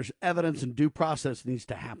argument that there's evidence and due process needs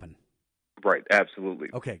to happen. Right, absolutely.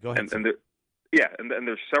 Okay, go ahead. And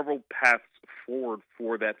there's several paths forward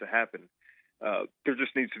for that to happen. There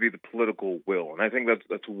just needs to be the political will, and I think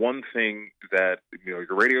that's one thing that your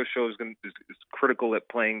radio show is critical at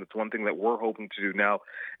playing. That's one thing that we're hoping to do now,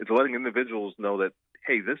 is letting individuals know that,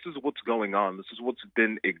 hey, this is what's going on. This is what's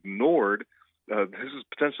been ignored. This is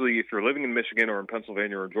potentially, if you're living in Michigan or in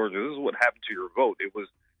Pennsylvania or Georgia, this is what happened to your vote. It was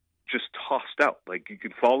just tossed out. Like, you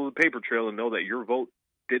could follow the paper trail and know that your vote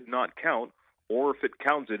did not count, or if it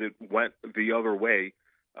counted, it went the other way.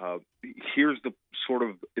 Here's the sort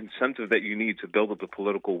of incentive that you need to build up the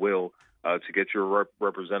political will to get your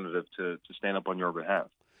representative to stand up on your behalf.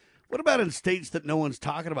 What about in states that no one's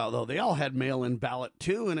talking about, though? They all had mail-in ballot,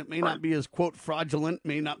 too, and it may not be as, quote, fraudulent,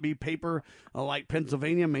 may not be paper like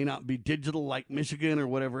Pennsylvania, may not be digital like Michigan or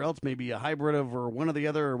whatever else, maybe a hybrid of or one or the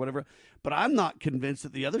other or whatever. But I'm not convinced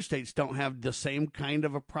that the other states don't have the same kind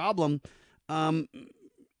of a problem,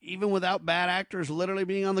 even without bad actors literally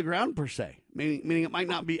being on the ground, per se. Meaning it might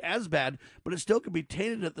not be as bad, but it still could be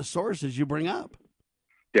tainted at the source, as you bring up.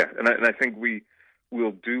 Yeah, and I think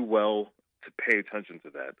we'll do well to pay attention to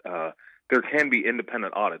that. There can be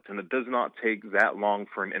independent audits, and it does not take that long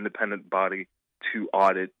for an independent body to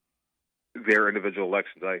audit their individual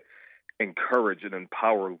elections. I encourage and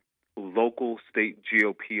empower local state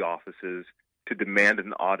GOP offices to demand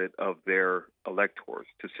an audit of their electors,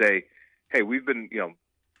 to say, hey, we've been,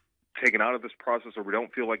 taken out of this process, or we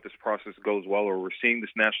don't feel like this process goes well, or we're seeing this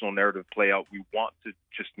national narrative play out. We want to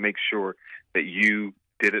just make sure that you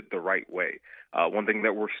did it the right way. One thing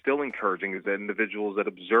that we're still encouraging is that individuals that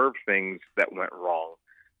observe things that went wrong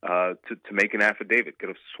to make an affidavit, get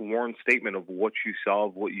a sworn statement of what you saw,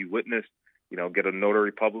 of what you witnessed, get a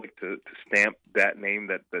notary public to stamp that name,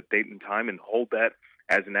 that date and time, and hold that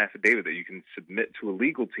as an affidavit that you can submit to a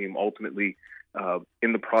legal team ultimately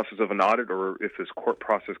in the process of an audit, or if this court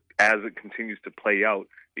process, as it continues to play out,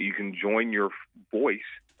 that you can join your voice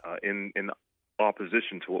in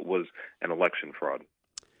opposition to what was an election fraud.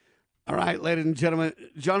 All right, ladies and gentlemen.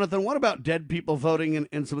 Jonathan, what about dead people voting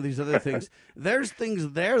and some of these other things? There's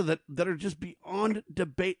things there that are just beyond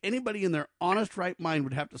debate. Anybody in their honest right mind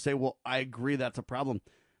would have to say, well, I agree that's a problem.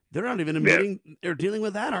 They're not even admitting they're dealing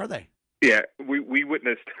with that, are they? Yeah, we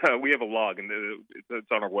witnessed, we have a log, and it's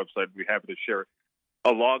on our website. We're happy to share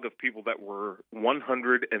a log of people that were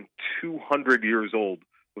 100 and 200 years old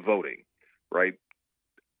voting, right?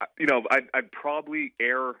 I'd probably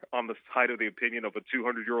err on the side of the opinion of a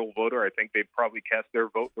 200-year-old voter. I think they'd probably cast their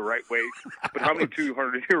vote the right way. But how many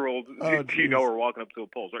 200-year-olds do you know are walking up to the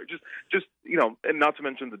polls, right? Just and not to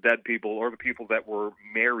mention the dead people or the people that were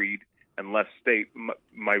married and left state.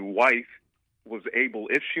 My wife was able,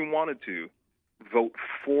 if she wanted to, vote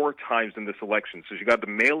 4 times in this election. So she got the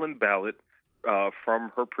mail-in ballot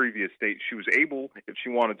from her previous state. She was able, if she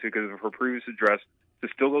wanted to, because of her previous address, to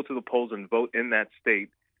still go to the polls and vote in that state.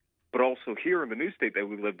 But also here in the new state that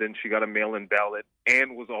we lived in, she got a mail-in ballot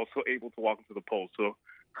and was also able to walk into the polls. So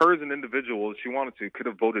her as an individual, if she wanted to, could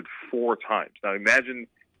have voted 4 times. Now imagine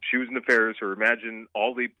she was nefarious, or imagine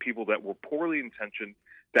all the people that were poorly intentioned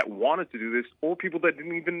that wanted to do this, or people that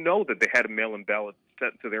didn't even know that they had a mail-in ballot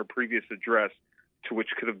sent to their previous address, to which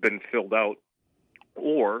could have been filled out,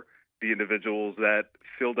 or the individuals that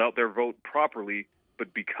filled out their vote properly,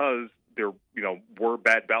 but because there were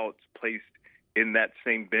bad ballots placed in that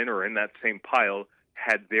same bin or in that same pile,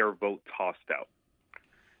 had their vote tossed out.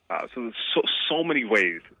 So there's so many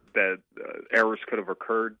ways that errors could have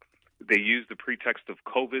occurred. They used the pretext of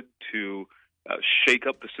COVID to shake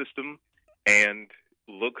up the system, and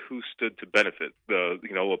look who stood to benefit.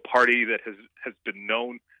 A party that has been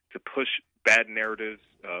known to push bad narratives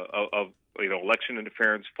of election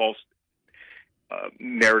interference, false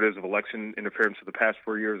narratives of election interference for the past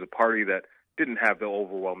 4 years, a party that didn't have the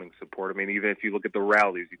overwhelming support. I mean, even if you look at the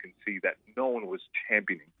rallies, you can see that no one was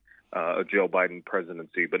championing a Joe Biden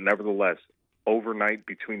presidency. But nevertheless, overnight,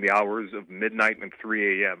 between the hours of midnight and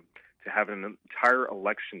 3 a.m., to have an entire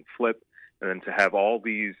election flip, and then to have all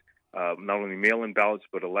these not only mail-in ballots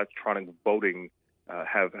but electronic voting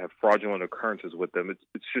have fraudulent occurrences with them,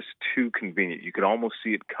 it's just too convenient. You could almost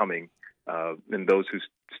see it coming, and those who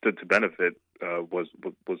stood to benefit was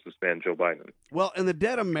this man, Joe Biden. Well, and the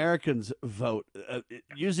dead Americans vote,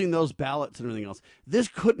 using those ballots and everything else, this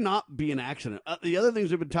could not be an accident. The other things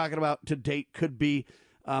we've been talking about to date could be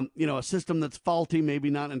a system that's faulty,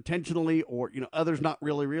 maybe not intentionally, or, others not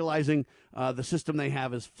really realizing the system they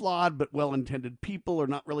have is flawed, but well-intended people are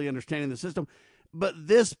not really understanding the system. But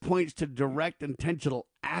this points to direct intentional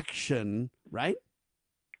action, right?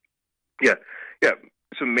 Yeah.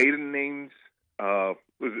 So maiden names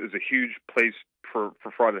is a huge place for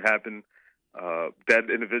fraud to happen.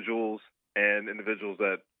 Dead individuals and individuals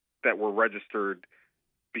that were registered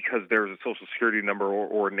because there's a social security number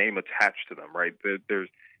or a name attached to them, right?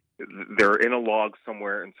 They're in a log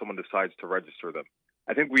somewhere, and someone decides to register them.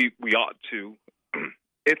 I think we ought to,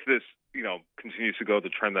 if this continues to go the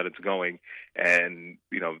trend that it's going, and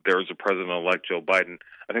there's a president-elect Joe Biden,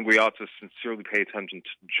 I think we ought to sincerely pay attention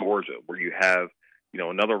to Georgia, where you have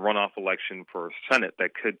another runoff election for a Senate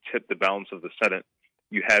that could tip the balance of the Senate.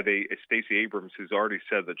 You have a Stacey Abrams who's already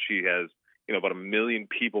said that she has about 1 million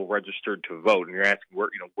people registered to vote, and you're asking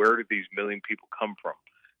where did these 1 million people come from?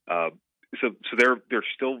 So there's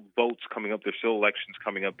still votes coming up. There's still elections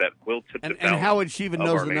coming up that will tip the balance. And Howard Sheevan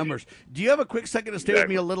knows the numbers. Do you have a quick second to stay with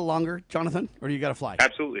me a little longer, Jonathan, or do you got to fly?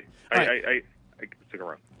 Absolutely. I can stick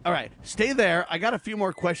around. All right, stay there. I got a few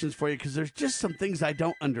more questions for you because there's just some things I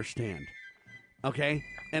don't understand. Okay,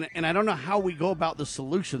 and I don't know how we go about the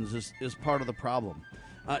solutions is part of the problem.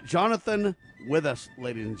 Jonathan with us,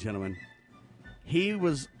 ladies and gentlemen. He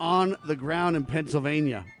was on the ground in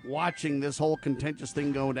Pennsylvania watching this whole contentious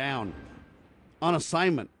thing go down on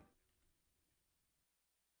assignment.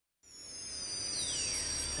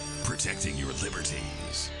 Protecting your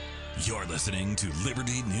liberties. You're listening to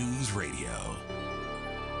Liberty News Radio.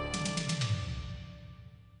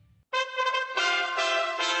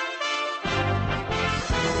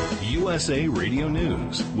 USA Radio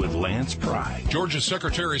News with Lance Pry. Georgia's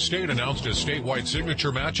Secretary of State announced a statewide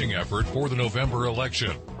signature matching effort for the November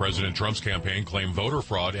election. President Trump's campaign claimed voter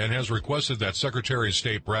fraud and has requested that Secretary of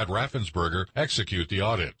State Brad Raffensperger execute the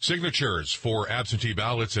audit. Signatures for absentee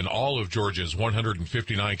ballots in all of Georgia's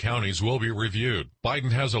 159 counties will be reviewed.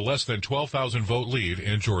 Biden has a less than 12,000 vote lead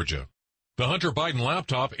in Georgia. The Hunter Biden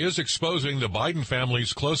laptop is exposing the Biden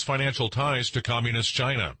family's close financial ties to communist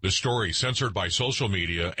China. The story, censored by social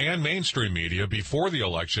media and mainstream media before the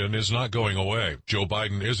election, is not going away. Joe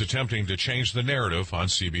Biden is attempting to change the narrative on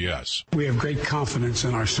CBS. We have great confidence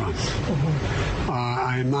in our son.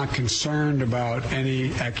 I am not concerned about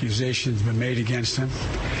any accusations been made against him.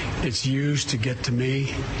 It's used to get to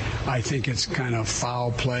me. I think it's kind of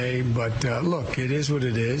foul play, but look, it is what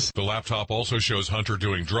it is. The laptop also shows Hunter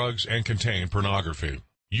doing drugs and contain pornography.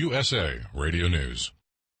 USA Radio News.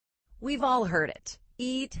 We've all heard it.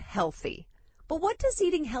 Eat healthy. But what does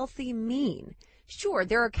eating healthy mean? Sure,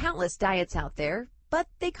 there are countless diets out there, but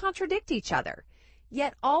they contradict each other.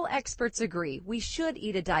 Yet all experts agree we should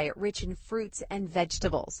eat a diet rich in fruits and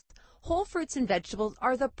vegetables. Whole fruits and vegetables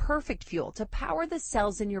are the perfect fuel to power the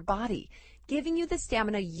cells in your body, giving you the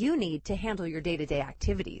stamina you need to handle your day-to-day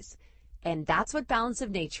activities. And that's what Balance of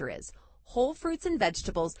Nature is. Whole fruits and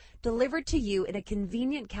vegetables delivered to you in a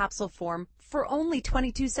convenient capsule form for only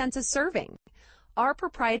 22 cents a serving. Our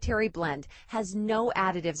proprietary blend has no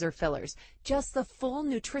additives or fillers, just the full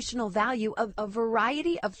nutritional value of a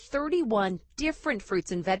variety of 31 different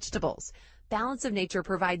fruits and vegetables. Balance of Nature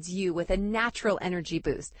provides you with a natural energy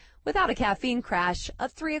boost without a caffeine crash, a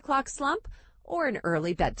 3 o'clock slump, or an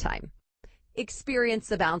early bedtime. Experience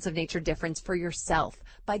the Balance of Nature difference for yourself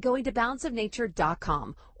by going to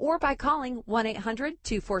balanceofnature.com or by calling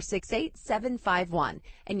 1-800-2468-751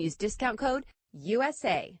 and use discount code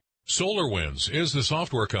USA. SolarWinds is the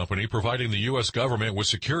software company providing the U.S. government with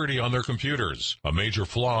security on their computers. A major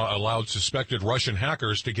flaw allowed suspected Russian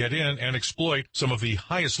hackers to get in and exploit some of the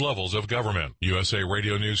highest levels of government. USA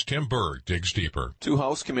Radio News' Tim Berg digs deeper. 2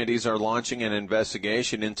 House committees are launching an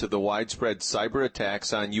investigation into the widespread cyber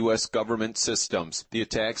attacks on U.S. government systems. The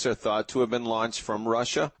attacks are thought to have been launched from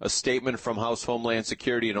Russia. A statement from House Homeland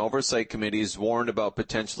Security and Oversight Committees warned about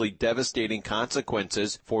potentially devastating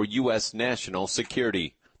consequences for U.S. national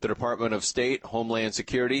security. The Department of State, Homeland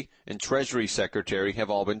Security, and Treasury Secretary have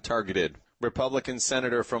all been targeted. Republican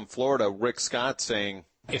Senator from Florida, Rick Scott, saying,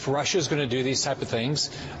 if Russia is going to do these type of things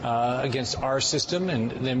against our system, and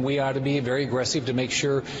then we ought to be very aggressive to make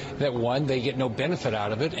sure that, one, they get no benefit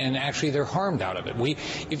out of it, and actually they're harmed out of it.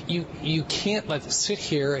 If you can't sit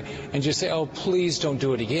here and just say, oh, please don't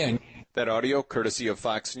do it again. That audio, courtesy of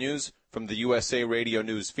Fox News, from the USA Radio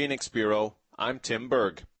News Phoenix Bureau, I'm Tim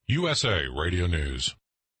Berg. USA Radio News.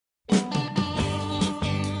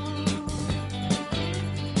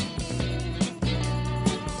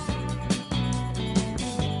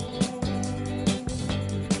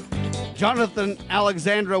 Jonathan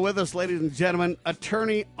Alexandra with us, ladies and gentlemen,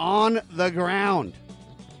 attorney on the ground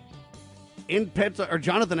in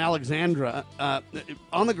Jonathan Alexandra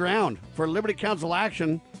on the ground for Liberty Counsel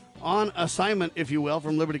action, on assignment, if you will,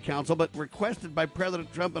 from Liberty Counsel, but requested by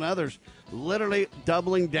President Trump and others, literally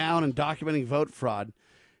doubling down and documenting vote fraud.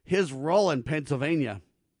 His role in Pennsylvania,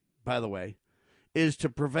 by the way, is to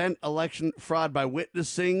prevent election fraud by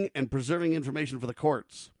witnessing and preserving information for the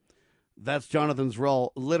courts. That's Jonathan's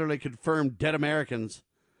role. Literally confirmed dead Americans'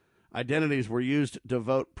 identities were used to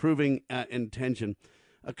vote, proving intention.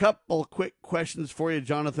 A couple quick questions for you,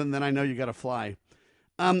 Jonathan, then I know you got to fly.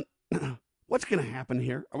 What's going to happen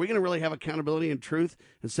here? Are we going to really have accountability and truth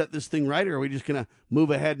and set this thing right, or are we just going to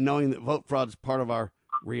move ahead knowing that vote fraud is part of our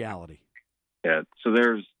reality? Yeah, so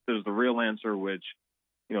there's the real answer, which,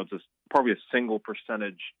 it's probably a single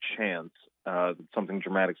percentage chance that something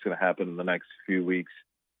dramatic is going to happen in the next few weeks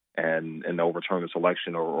and overturn this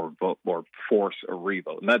election or vote or force a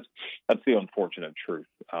revote. And that's the unfortunate truth.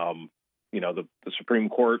 The Supreme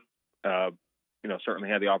Court, certainly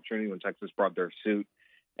had the opportunity when Texas brought their suit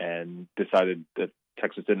and decided that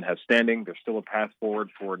Texas didn't have standing. There's still a path forward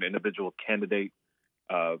for an individual candidate.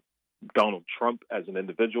 Donald Trump, as an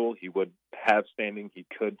individual, he would have standing. He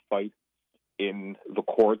could fight in the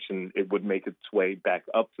courts, and it would make its way back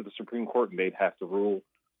up to the Supreme Court, and they'd have to rule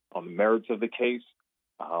on the merits of the case.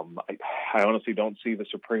 I honestly don't see the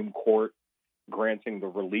Supreme Court granting the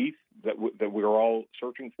relief that we're all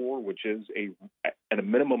searching for, which is at a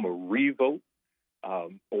minimum a revote,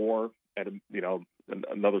 or at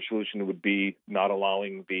another solution would be not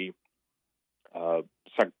allowing the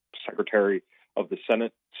Secretary of the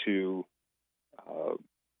Senate to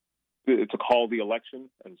to call the election,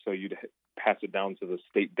 and so you'd pass it down to the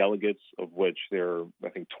state delegates, of which there are, I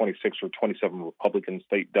think, 26 or 27 Republican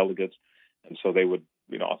state delegates, and so they would,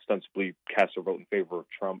 ostensibly cast their vote in favor of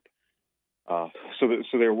Trump. So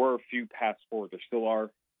there were a few paths forward. There still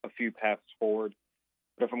are a few paths forward.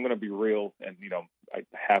 But if I'm going to be real, and I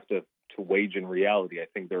have to wage in reality, I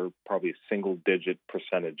think there are probably a single-digit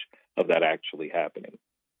percentage of that actually happening.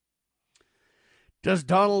 Does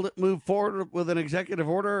Donald move forward with an executive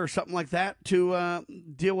order or something like that to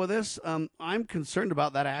deal with this? I'm concerned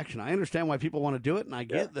about that action. I understand why people want to do it, and I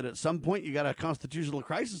get that at some point you got a constitutional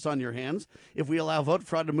crisis on your hands. If we allow vote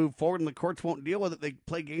fraud to move forward and the courts won't deal with it, they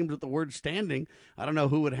play games with the word standing. I don't know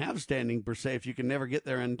who would have standing, per se, if you can never get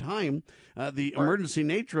there in time. The emergency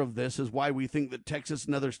nature of this is why we think that Texas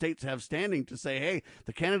and other states have standing to say, hey,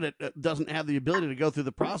 the candidate doesn't have the ability to go through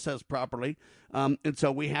the process properly, and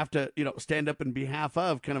so we have to stand up and be half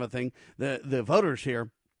of kind of a thing, the voters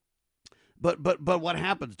here. But what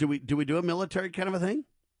happens? Do we do a military kind of a thing?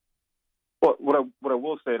 Well, what I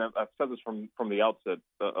will say, and I've said this from the outset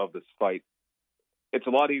of this fight, it's a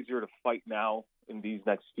lot easier to fight now in these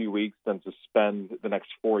next few weeks than to spend the next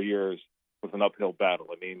 4 years with an uphill battle.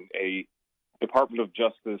 I mean, a Department of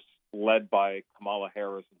Justice led by Kamala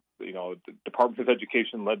Harris, the Department of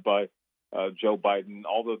Education led by Joe Biden,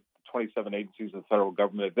 all the 27 agencies of the federal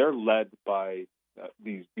government, they're led by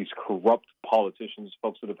these corrupt politicians,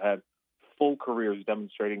 folks that have had full careers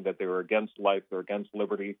demonstrating that they were against life, they're against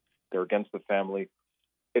liberty, they're against the family.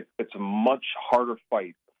 It's a much harder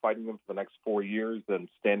fighting them for the next 4 years than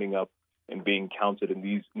standing up and being counted in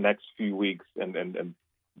these next few weeks and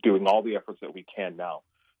doing all the efforts that we can now.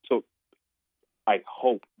 So I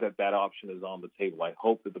hope that option is on the table. I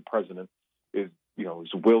hope that the president is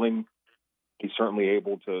willing. He's certainly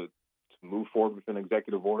able to move forward with an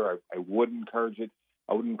executive order. I would encourage it.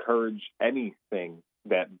 I would encourage anything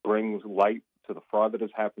that brings light to the fraud that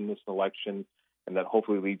has happened in this election and that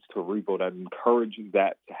hopefully leads to a revote. I'd encourage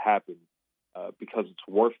that to happen because it's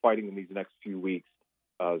worth fighting in these next few weeks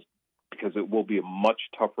because it will be a much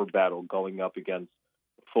tougher battle going up against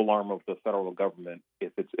the full arm of the federal government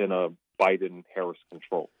if it's in a Biden-Harris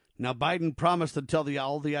control. Now, Biden promised until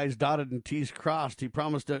all the I's dotted and T's crossed. He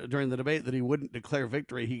promised during the debate that he wouldn't declare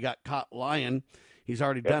victory. He got caught lying. He's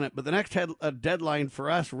already done it. But the next deadline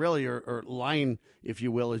for us, really, or line, if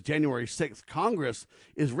you will, is January 6th. Congress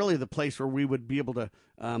is really the place where we would be able to,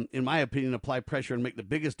 in my opinion, apply pressure and make the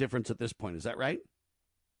biggest difference at this point. Is that right?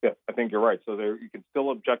 Yeah, I think you're right. So you can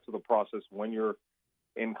still object to the process when you're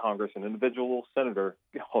in Congress. An individual senator,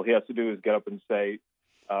 all he has to do is get up and say,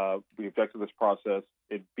 we object to this process.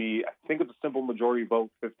 I think it's a simple majority vote,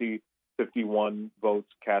 51 votes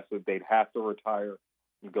cast. They'd have to retire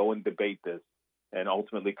and go and debate this and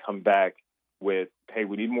ultimately come back with, hey,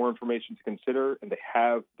 we need more information to consider. And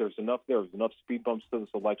there's enough speed bumps to this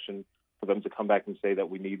election for them to come back and say that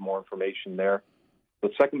we need more information there. The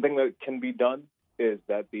second thing that can be done is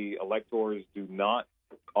that the electors do not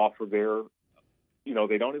offer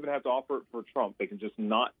they don't even have to offer it for Trump. They can just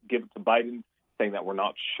not give it to Biden, saying that we're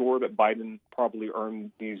not sure that Biden probably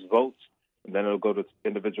earned these votes, and then it'll go to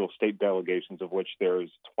individual state delegations, of which there's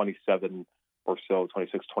 27 or so,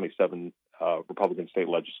 26, 27 Republican state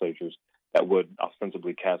legislatures that would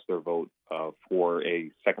ostensibly cast their vote for a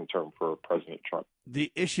second term for President Trump.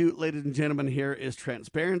 The issue, ladies and gentlemen, here is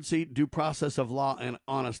transparency, due process of law, and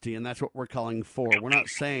honesty, and that's what we're calling for. We're not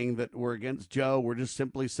saying that we're against Joe. We're just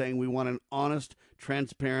simply saying we want an honest,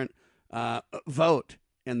 transparent vote.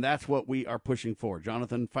 And that's what we are pushing for.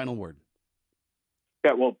 Jonathan, final word.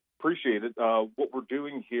 Yeah, well, appreciate it. What we're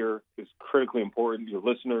doing here is critically important. Your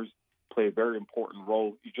listeners play a very important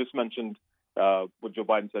role. You just mentioned what Joe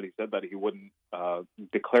Biden said. He said that he wouldn't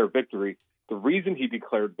declare victory. The reason he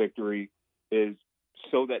declared victory is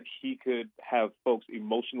so that he could have folks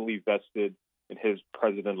emotionally vested in his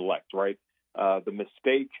president-elect, right? The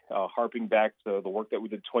mistake, harping back to the work that we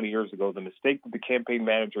did 20 years ago, the mistake that the campaign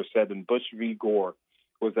manager said in Bush v. Gore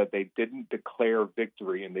was that they didn't declare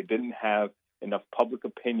victory and they didn't have enough public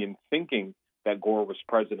opinion thinking that Gore was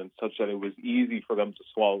president, such that it was easy for them to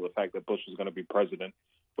swallow the fact that Bush was going to be president.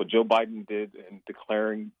 What Joe Biden did in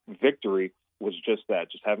declaring victory was just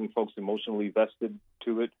that, just having folks emotionally vested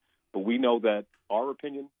to it. But we know that our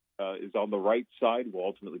opinion is on the right side, will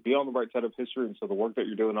ultimately be on the right side of history. And so the work that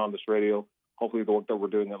you're doing on this radio, hopefully the work that we're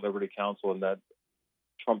doing at Liberty Counsel and that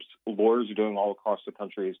Trump's lawyers are doing all across the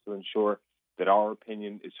country is to ensure that our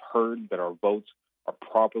opinion is heard, that our votes are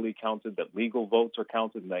properly counted, that legal votes are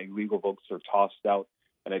counted, and that illegal votes are tossed out.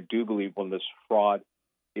 And I do believe when this fraud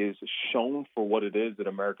is shown for what it is, that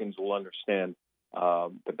Americans will understand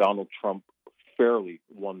that Donald Trump fairly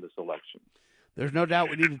won this election. There's no doubt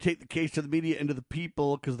we need to take the case to the media and to the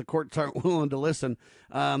people because the courts aren't willing to listen.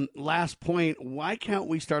 Last point, why can't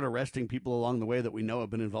we start arresting people along the way that we know have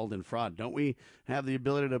been involved in fraud? Don't we have the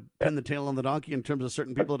ability to pin the tail on the donkey in terms of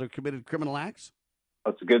certain people that have committed criminal acts?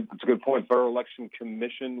 That's a good point. Federal Election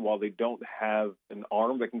Commission, while they don't have an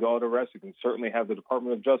arm that can go out and arrest, you can certainly have the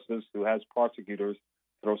Department of Justice, who has prosecutors,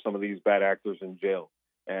 throw some of these bad actors in jail.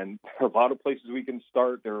 And there are a lot of places we can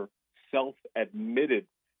start. They're self-admitted.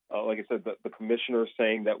 Like I said, the commissioner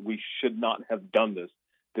saying that we should not have done this.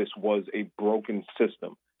 This was a broken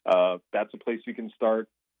system. That's a place you can start.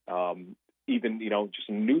 Even, just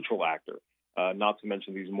a neutral actor. Not to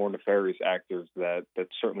mention these more nefarious actors that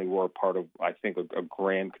certainly were a part of, I think, a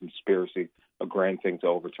grand conspiracy, a grand thing to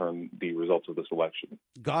overturn the results of this election.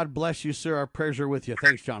 God bless you, sir. Our prayers are with you.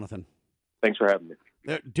 Thanks, Jonathan. Thanks for having me.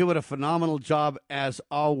 They're doing a phenomenal job, as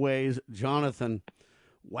always, Jonathan.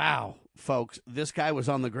 Wow, folks, this guy was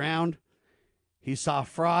on the ground. He saw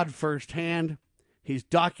fraud firsthand. He's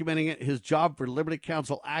documenting it. His job for Liberty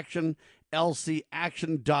Counsel Action,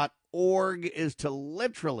 lcaction.org, is to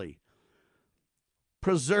literally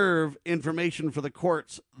preserve information for the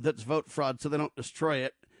courts that's vote fraud so they don't destroy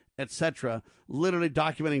it, etc. Literally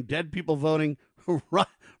documenting dead people voting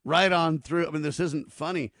right on through. I mean, this isn't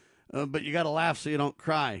funny, but you got to laugh so you don't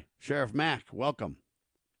cry. Sheriff Mack, welcome.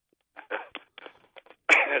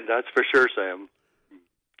 That's for sure, Sam.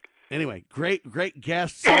 Anyway, great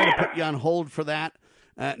guest. Sorry to put you on hold for that.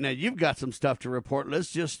 Now, you've got some stuff to report. Let's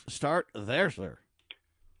just start there, sir.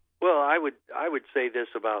 Well, I would say this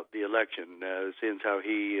about the election, since how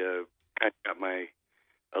he kind of got my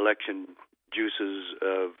election juices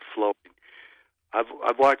flowing.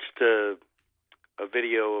 I've watched a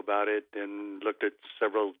video about it and looked at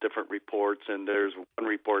several different reports, and there's one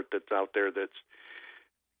report that's out there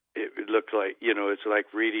it looks like, it's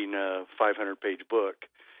like reading a 500-page book.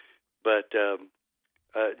 But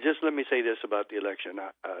just let me say this about the election.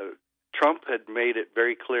 Trump had made it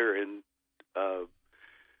very clear in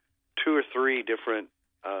 2 or 3 different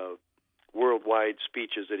worldwide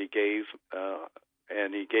speeches that he gave,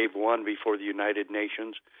 and he gave one before the United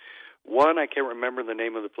Nations. One, I can't remember the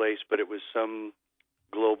name of the place, but it was some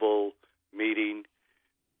global meeting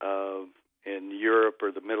in Europe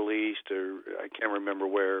or the Middle East, or I can't remember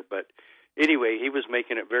where. But anyway, he was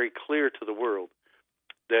making it very clear to the world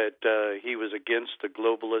that he was against the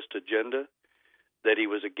globalist agenda, that he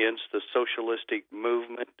was against the socialistic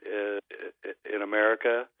movement in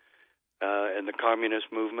America, and the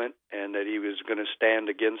communist movement, and that he was going to stand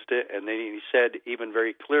against it. And then he said even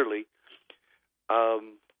very clearly,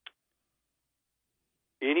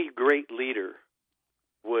 any great leader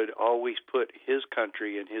would always put his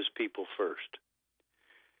country and his people first.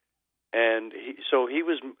 And he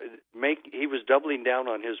was doubling down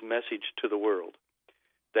on his message to the world,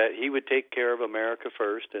 that he would take care of America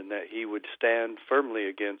first, and that he would stand firmly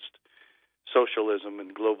against socialism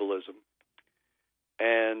and globalism.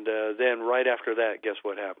 And then right after that, guess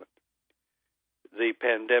what happened? The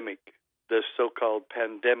pandemic, the so-called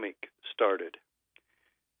pandemic, started.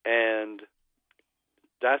 And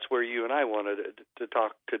that's where you and I wanted to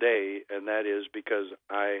talk today, and that is because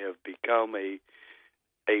I have become a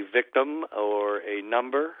victim or a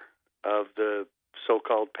number of the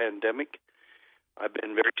so-called pandemic. I've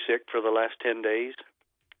been very sick for the last 10 days.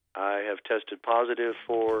 I have tested positive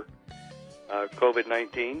for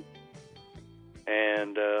COVID-19.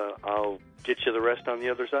 And I'll get you the rest on the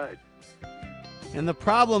other side. And the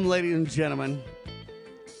problem, ladies and gentlemen,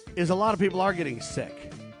 is a lot of people are getting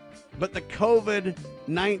sick. But the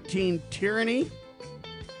COVID-19 tyranny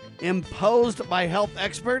imposed by health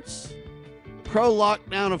experts,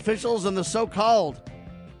 pro-lockdown officials, and the so-called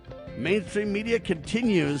mainstream media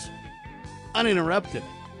continues uninterrupted.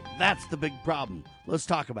 That's the big problem. Let's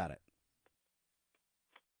talk about it.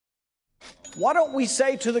 Why don't we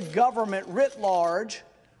say to the government writ large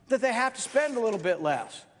that they have to spend a little bit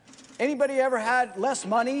less? Anybody ever had less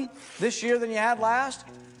money this year than you had last?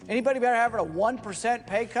 Anybody ever having a 1%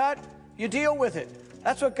 pay cut? You deal with it.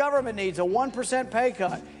 That's what government needs, a 1% pay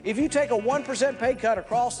cut. If you take a 1% pay cut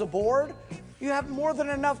across the board, you have more than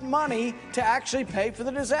enough money to actually pay for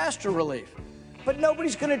the disaster relief. But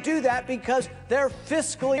nobody's going to do that because they're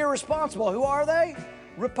fiscally irresponsible. Who are they?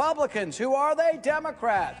 Republicans. Who are they?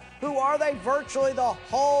 Democrats. Who are they? Virtually the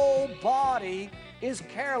whole body is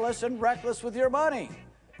careless and reckless with your money.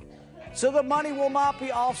 So the money will not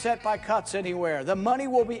be offset by cuts anywhere. The money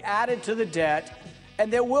will be added to the debt,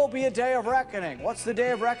 and there will be a day of reckoning. What's the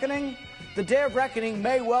day of reckoning? The day of reckoning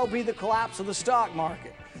may well be the collapse of the stock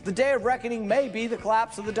market. The day of reckoning may be the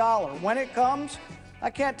collapse of the dollar. When it comes,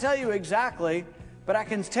 I can't tell you exactly, But I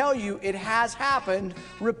can tell you it has happened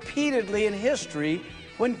repeatedly in history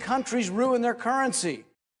when countries ruin their currency.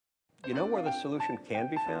 You know where the solution can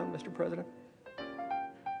be found, Mr. President?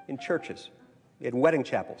 In churches, in wedding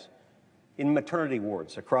chapels, in maternity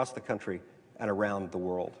wards across the country and around the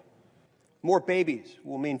world. More babies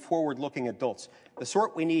will mean forward-looking adults, the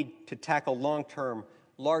sort we need to tackle long-term,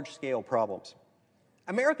 large-scale problems.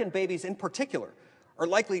 American babies in particular are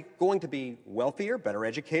likely going to be wealthier, better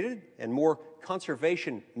educated, and more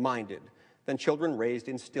conservation-minded than children raised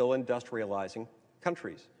in still industrializing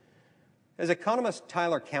countries. As economist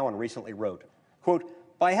Tyler Cowen recently wrote, quote,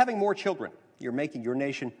 "By having more children, you're making your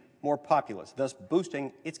nation more populous, thus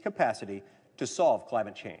boosting its capacity to solve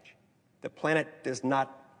climate change. The planet does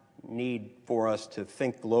not need for us to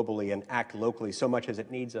think globally and act locally so much as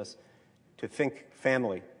it needs us to think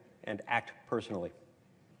family and act personally.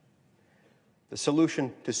 The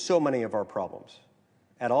solution to so many of our problems,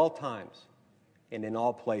 at all times and in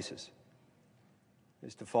all places,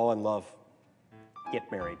 is to fall in love, get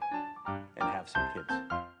married, and have some kids."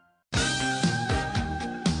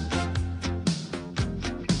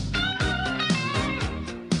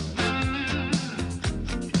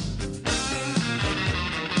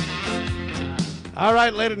 All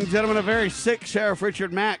right, ladies and gentlemen, a very sick Sheriff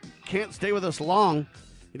Richard Mack can't stay with us long.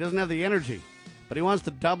 He doesn't have the energy, but he wants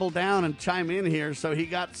to double down and chime in here. So he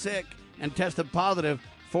got sick and tested positive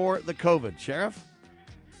for the COVID. Sheriff?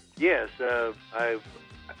 Yes,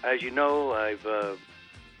 as you know, I've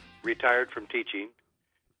retired from teaching,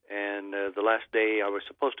 and the last day I was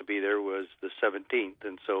supposed to be there was the 17th,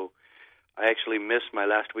 and so I actually missed my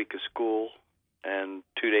last week of school and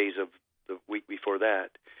 2 days of the week before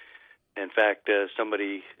that. In fact,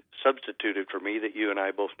 somebody substituted for me that you and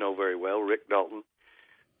I both know very well, Rick Dalton,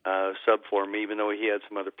 sub for me, even though he had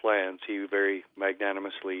some other plans. He very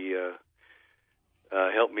magnanimously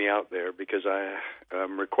helped me out there because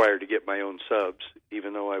I'm required to get my own subs,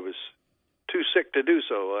 even though I was too sick to do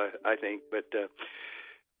so, I think. But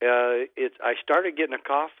I started getting a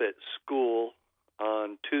cough at school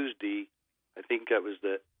on Tuesday. I think that was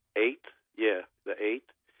the 8th. Yeah, the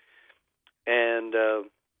 8th. And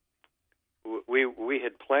we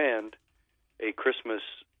had planned a Christmas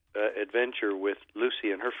adventure with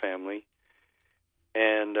Lucy and her family,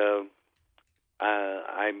 and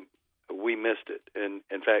we missed it. And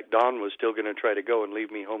in fact, Dawn was still going to try to go and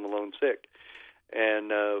leave me home alone sick, and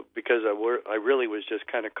because I really was just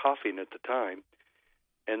kind of coughing at the time.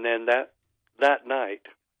 And then that night,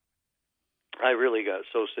 I really got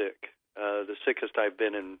so sick, the sickest I've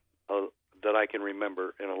been in that I can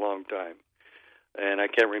remember in a long time, and I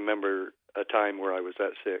can't remember a time where I was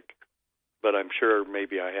that sick, but I'm sure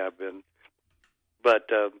maybe I have been. But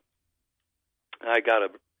I got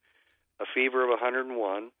a fever of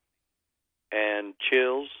 101 and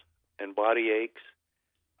chills and body aches.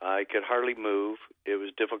 I could hardly move. It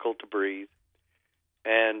was difficult to breathe.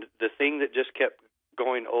 And the thing that just kept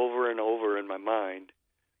going over and over in my mind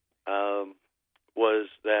was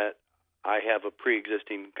that I have a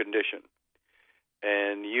pre-existing condition.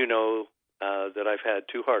 And you know that I've had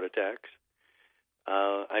 2 heart attacks.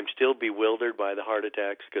 I'm still bewildered by the heart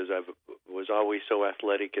attacks because I was always so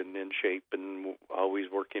athletic and in shape and always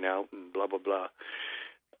working out and blah, blah, blah.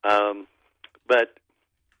 But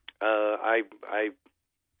I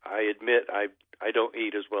admit I don't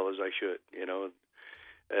eat as well as I should. You know,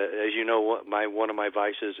 as you know, one of my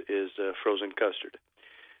vices is frozen custard.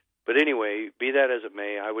 But anyway, be that as it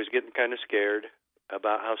may, I was getting kind of scared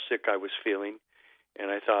about how sick I was feeling. And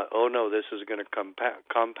I thought, oh no, this is going to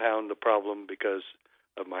compound the problem because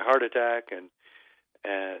of my heart attack and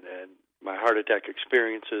my heart attack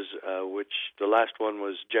experiences, which the last one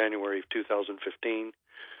was January of 2015.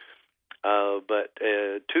 But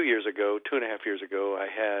 2 years ago, 2.5 years ago, I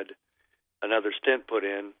had another stent put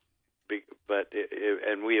in,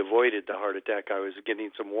 and we avoided the heart attack. I was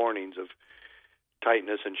getting some warnings of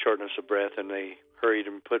tightness and shortness of breath, and they hurried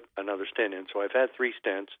and put another stent in. So I've had 3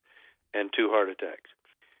 stents and 2 heart attacks.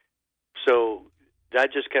 So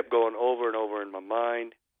that just kept going over and over in my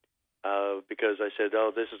mind because I said,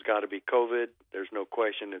 oh, this has got to be COVID. There's no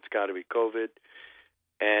question it's got to be COVID.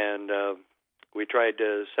 And we tried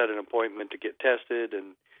to set an appointment to get tested,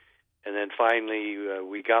 and then finally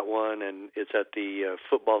we got one, and it's at the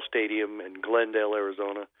football stadium in Glendale,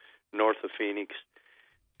 Arizona, north of Phoenix.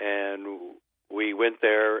 And we went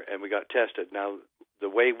there and we got tested. Now, the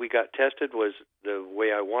way we got tested was the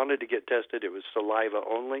way I wanted to get tested. It was saliva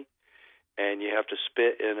only, and you have to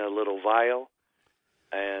spit in a little vial.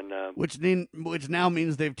 And which now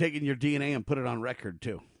means they've taken your DNA and put it on record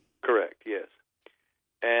too. Correct. Yes.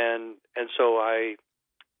 And so I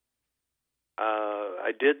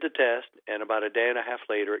I did the test, and about a day and a half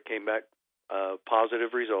later, it came back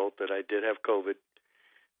positive result that I did have COVID.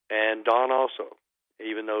 And Dawn also,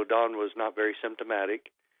 even though Dawn was not very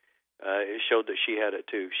symptomatic, it showed that she had it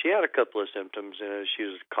too. She had a couple of symptoms, and she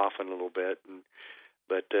was coughing a little bit,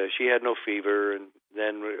 but she had no fever. And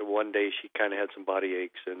then one day she kind of had some body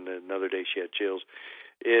aches, and another day she had chills.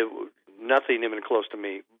 Nothing even close to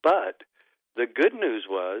me. But the good news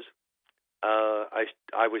was,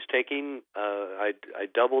 I was taking, I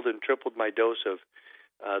doubled and tripled my dose of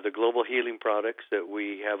the Global Healing products that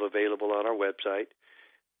we have available on our website,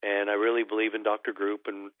 and I really believe in Dr. Group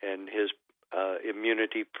and his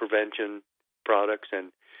immunity prevention products,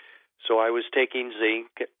 and so I was taking zinc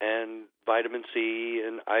and vitamin C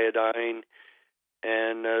and iodine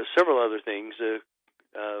and several other things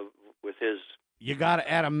with his. You got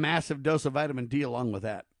to add a massive dose of vitamin D along with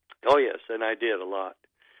that. Oh yes, and I did a lot.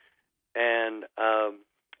 And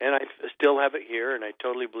I still have it here, and I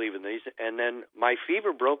totally believe in these. And then my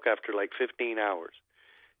fever broke after like 15 hours.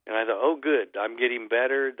 And I thought, oh, good, I'm getting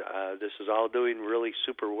better. This is all doing really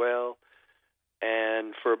super well.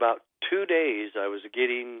 And for about 2 days, I was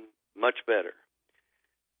getting much better.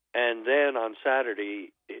 And then on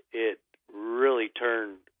Saturday, it really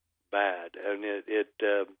turned bad. And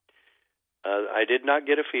I did not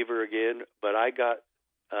get a fever again, but I got...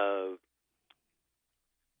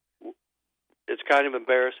 it's kind of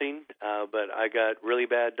embarrassing, but I got really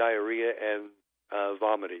bad diarrhea and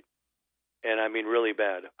vomiting. And I mean really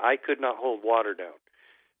bad. I could not hold water down.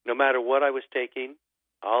 No matter what I was taking,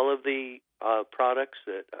 all of the products,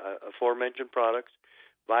 aforementioned products,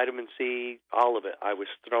 vitamin C, all of it, I was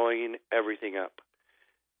throwing everything up.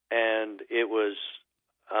 And it was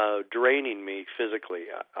draining me physically.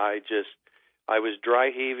 I was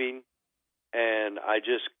dry heaving, and I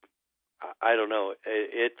don't know,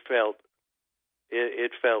 it felt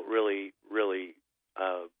really, really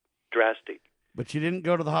drastic. But you didn't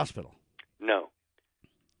go to the hospital? No.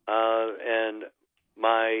 And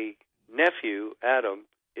my nephew, Adam,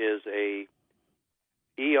 is a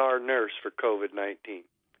ER nurse for COVID-19.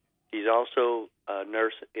 He's also a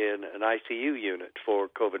nurse in an ICU unit for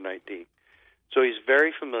COVID-19. So he's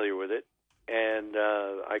very familiar with it. And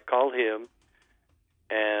I called him,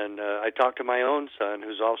 and I talked to my own son,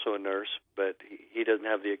 who's also a nurse, but he doesn't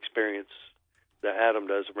have the experience that Adam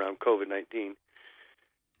does around COVID-19.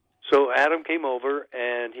 So Adam came over,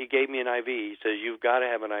 and he gave me an IV. He says, you've got to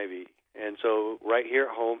have an IV. And so right here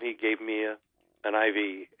at home, he gave me an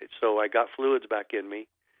IV. So I got fluids back in me,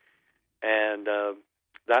 and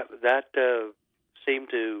that seemed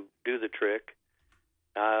to do the trick.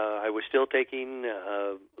 I was still taking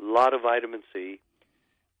a lot of vitamin C,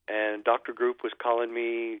 and Dr. Group was calling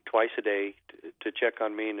me twice a day to check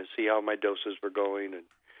on me and to see how my doses were going,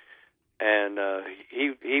 and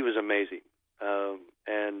he was amazing,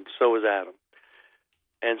 and so was Adam.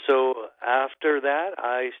 And so after that,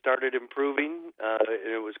 I started improving, and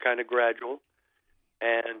it was kind of gradual.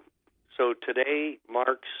 And so today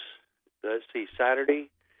marks, Saturday.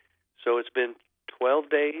 So it's been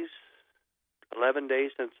 11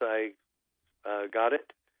 days since I got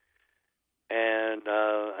it. And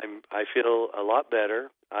I feel a lot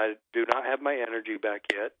better. I do not have my energy back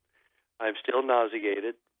yet. I'm still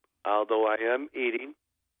nauseated, although I am eating,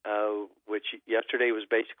 which yesterday was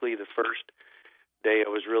basically the first day I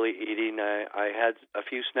was really eating. I had a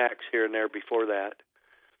few snacks here and there before that,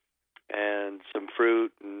 and some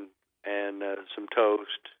fruit and some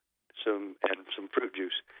toast, and some fruit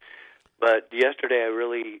juice. But yesterday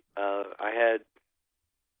I had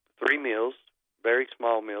 3 meals, very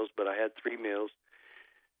small meals, but I had 3 meals.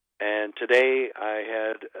 And today I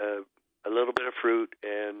had a little bit of fruit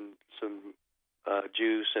and some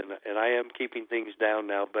juice, and I am keeping things down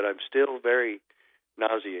now, but I'm still very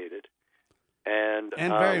nauseated. And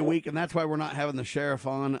very weak, and that's why we're not having the sheriff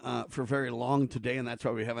on for very long today, and that's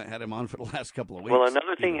why we haven't had him on for the last couple of weeks. Well,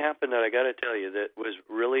 another thing happened that I got to tell you that was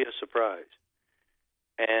really a surprise,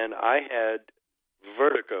 and I had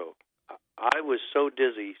vertigo. I was so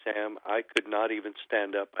dizzy, Sam, I could not even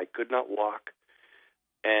stand up. I could not walk,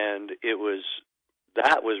 and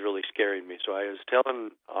that was really scaring me. So I was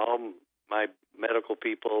telling all my medical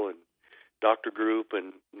people and Dr. Group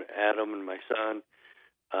and Adam and my son,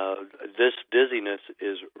 this dizziness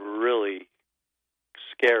is really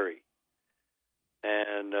scary.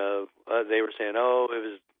 And they were saying, oh, it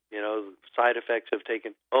was, side effects have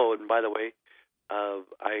taken. Oh, and by the way,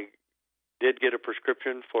 I did get a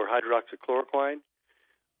prescription for hydroxychloroquine.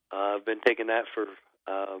 I've been taking that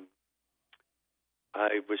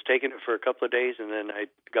I was taking it for a couple of days, and then I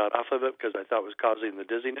got off of it because I thought it was causing the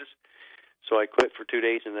dizziness. So I quit for 2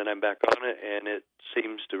 days, and then I'm back on it, and it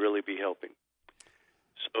seems to really be helping.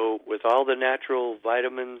 So with all the natural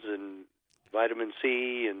vitamins and vitamin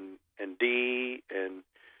C and D and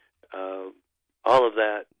all of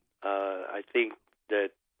that, I think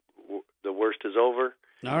that the worst is over.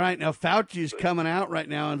 All right, now Fauci's coming out right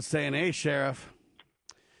now and saying, hey, Sheriff,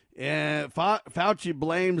 Fauci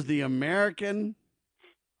blames the American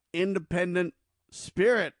independent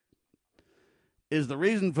spirit is the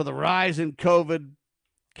reason for the rise in COVID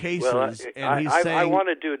cases. Well, and he's saying, I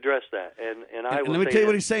wanted to address that, and I will let me say tell you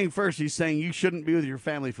what that- he's saying first. He's saying you shouldn't be with your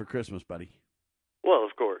family for Christmas, buddy. Well,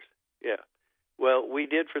 of course, yeah. Well, we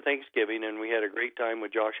did for Thanksgiving, and we had a great time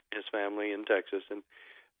with Josh and his family in Texas, and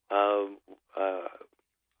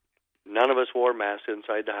none of us wore masks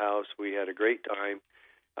inside the house. We had a great time.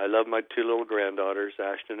 I love my two little granddaughters,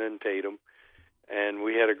 Ashton and Tatum, and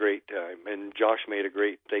we had a great time. And Josh made a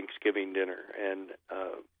great Thanksgiving dinner, and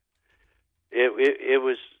it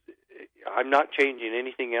was. I'm not changing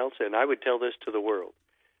anything else, and I would tell this to the world.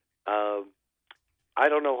 I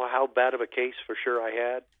don't know how bad of a case for sure I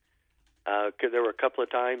had. 'Cause there were a couple of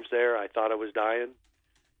times there I thought I was dying.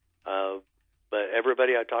 But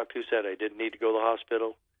everybody I talked to said I didn't need to go to the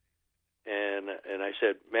hospital. And I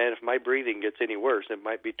said, man, if my breathing gets any worse, it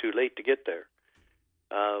might be too late to get there.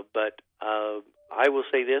 But I will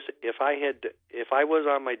say this: if I was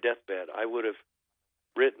on my deathbed, I would have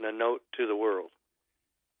written a note to the world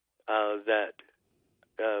that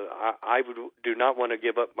I do not want to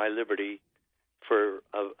give up my liberty for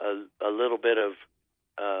a little bit of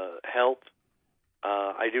help.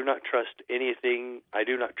 I do not trust anything. I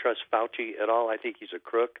do not trust Fauci at all. I think he's a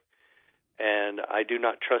crook, and I do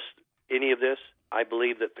not trust any of this. I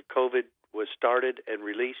believe that the COVID was started and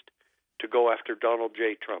released to go after Donald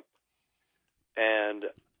J. Trump, and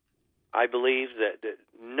I believe that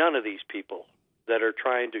none of these people that are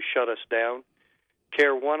trying to shut us down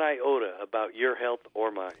care one iota about your health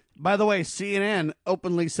or mine. By the way, CNN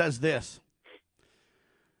openly says this.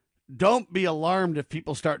 Don't be alarmed if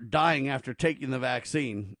people start dying after taking the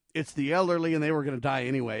vaccine. It's the elderly, and they were going to die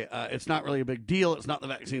anyway. It's not really a big deal. It's not the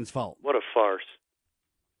vaccine's fault. What a farce.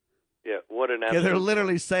 Yeah, what an absolute... Yeah, they're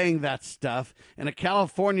literally saying that stuff. And a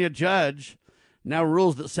California judge now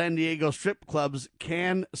rules that San Diego strip clubs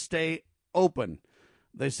can stay open.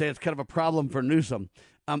 They say it's kind of a problem for Newsom.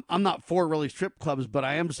 I'm not for really strip clubs, but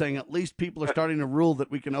I am saying at least people are starting to rule that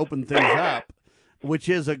we can open things up, which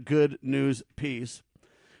is a good news piece.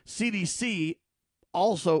 CDC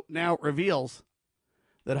also now reveals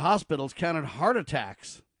that hospitals counted heart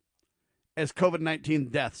attacks as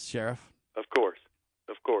COVID-19 deaths, Sheriff. Of course.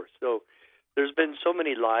 So there's been so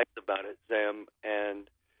many lies about it, Sam, and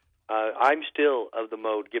I'm still of the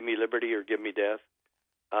mode, give me liberty or give me death.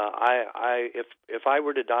 If I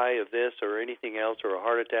were to die of this or anything else or a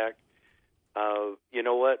heart attack, you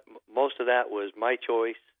know what? Most of that was my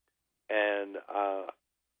choice, and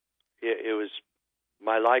it was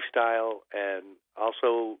my lifestyle and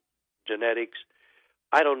also genetics.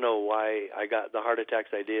 I don't know why I got the heart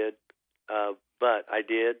attacks I did, but I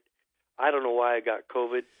did. I don't know why I got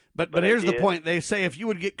COVID. But here's the point. They say if you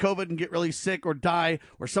would get COVID and get really sick or die,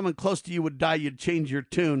 or someone close to you would die, you'd change your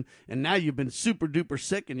tune. And now you've been super duper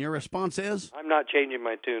sick, and your response is? I'm not changing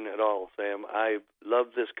my tune at all, Sam. I love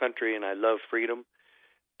this country and I love freedom,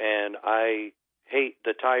 and I hate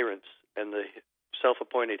the tyrants and the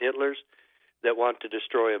self-appointed Hitlers that want to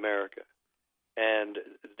destroy America. And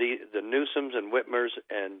the Newsoms and Whitmers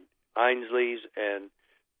and Ainsleys and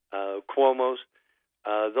Cuomos,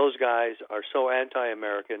 those guys are so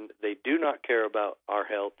anti-American. They do not care about our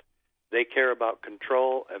health. They care about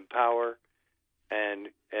control and power and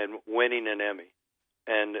winning an Emmy.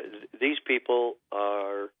 And these people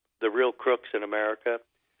are the real crooks in America.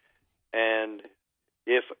 And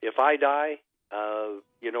if I die,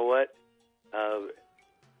 you know what?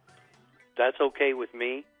 That's okay with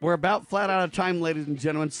me. We're about flat out of time, ladies and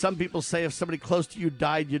gentlemen. Some people say if somebody close to you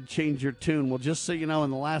died, you'd change your tune. Well, just so you know, in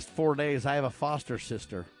the last 4 days, I have a foster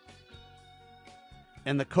sister,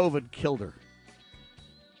 and the COVID killed her.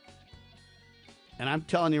 And I'm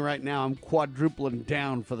telling you right now, I'm quadrupling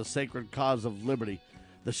down for the sacred cause of liberty.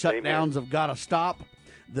 The shutdowns have got to stop.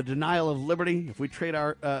 The denial of liberty, if we trade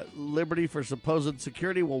our liberty for supposed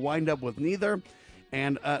security, we'll wind up with neither.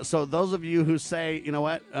 And so those of you who say, you know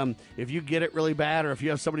what, if you get it really bad or if you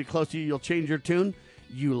have somebody close to you, you'll change your tune,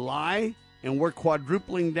 you lie, and we're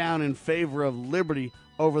quadrupling down in favor of liberty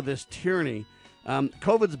over this tyranny.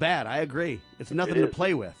 COVID's bad, I agree. It's nothing to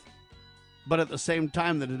play with. But at the same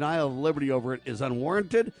time, the denial of liberty over it is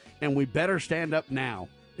unwarranted, and we better stand up now,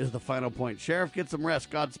 is the final point. Sheriff, get some rest.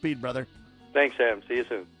 Godspeed, brother. Thanks, Sam. See you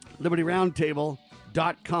soon.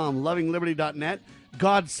 LibertyRoundtable.com, lovingliberty.net.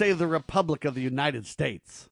 God save the Republic of the United States.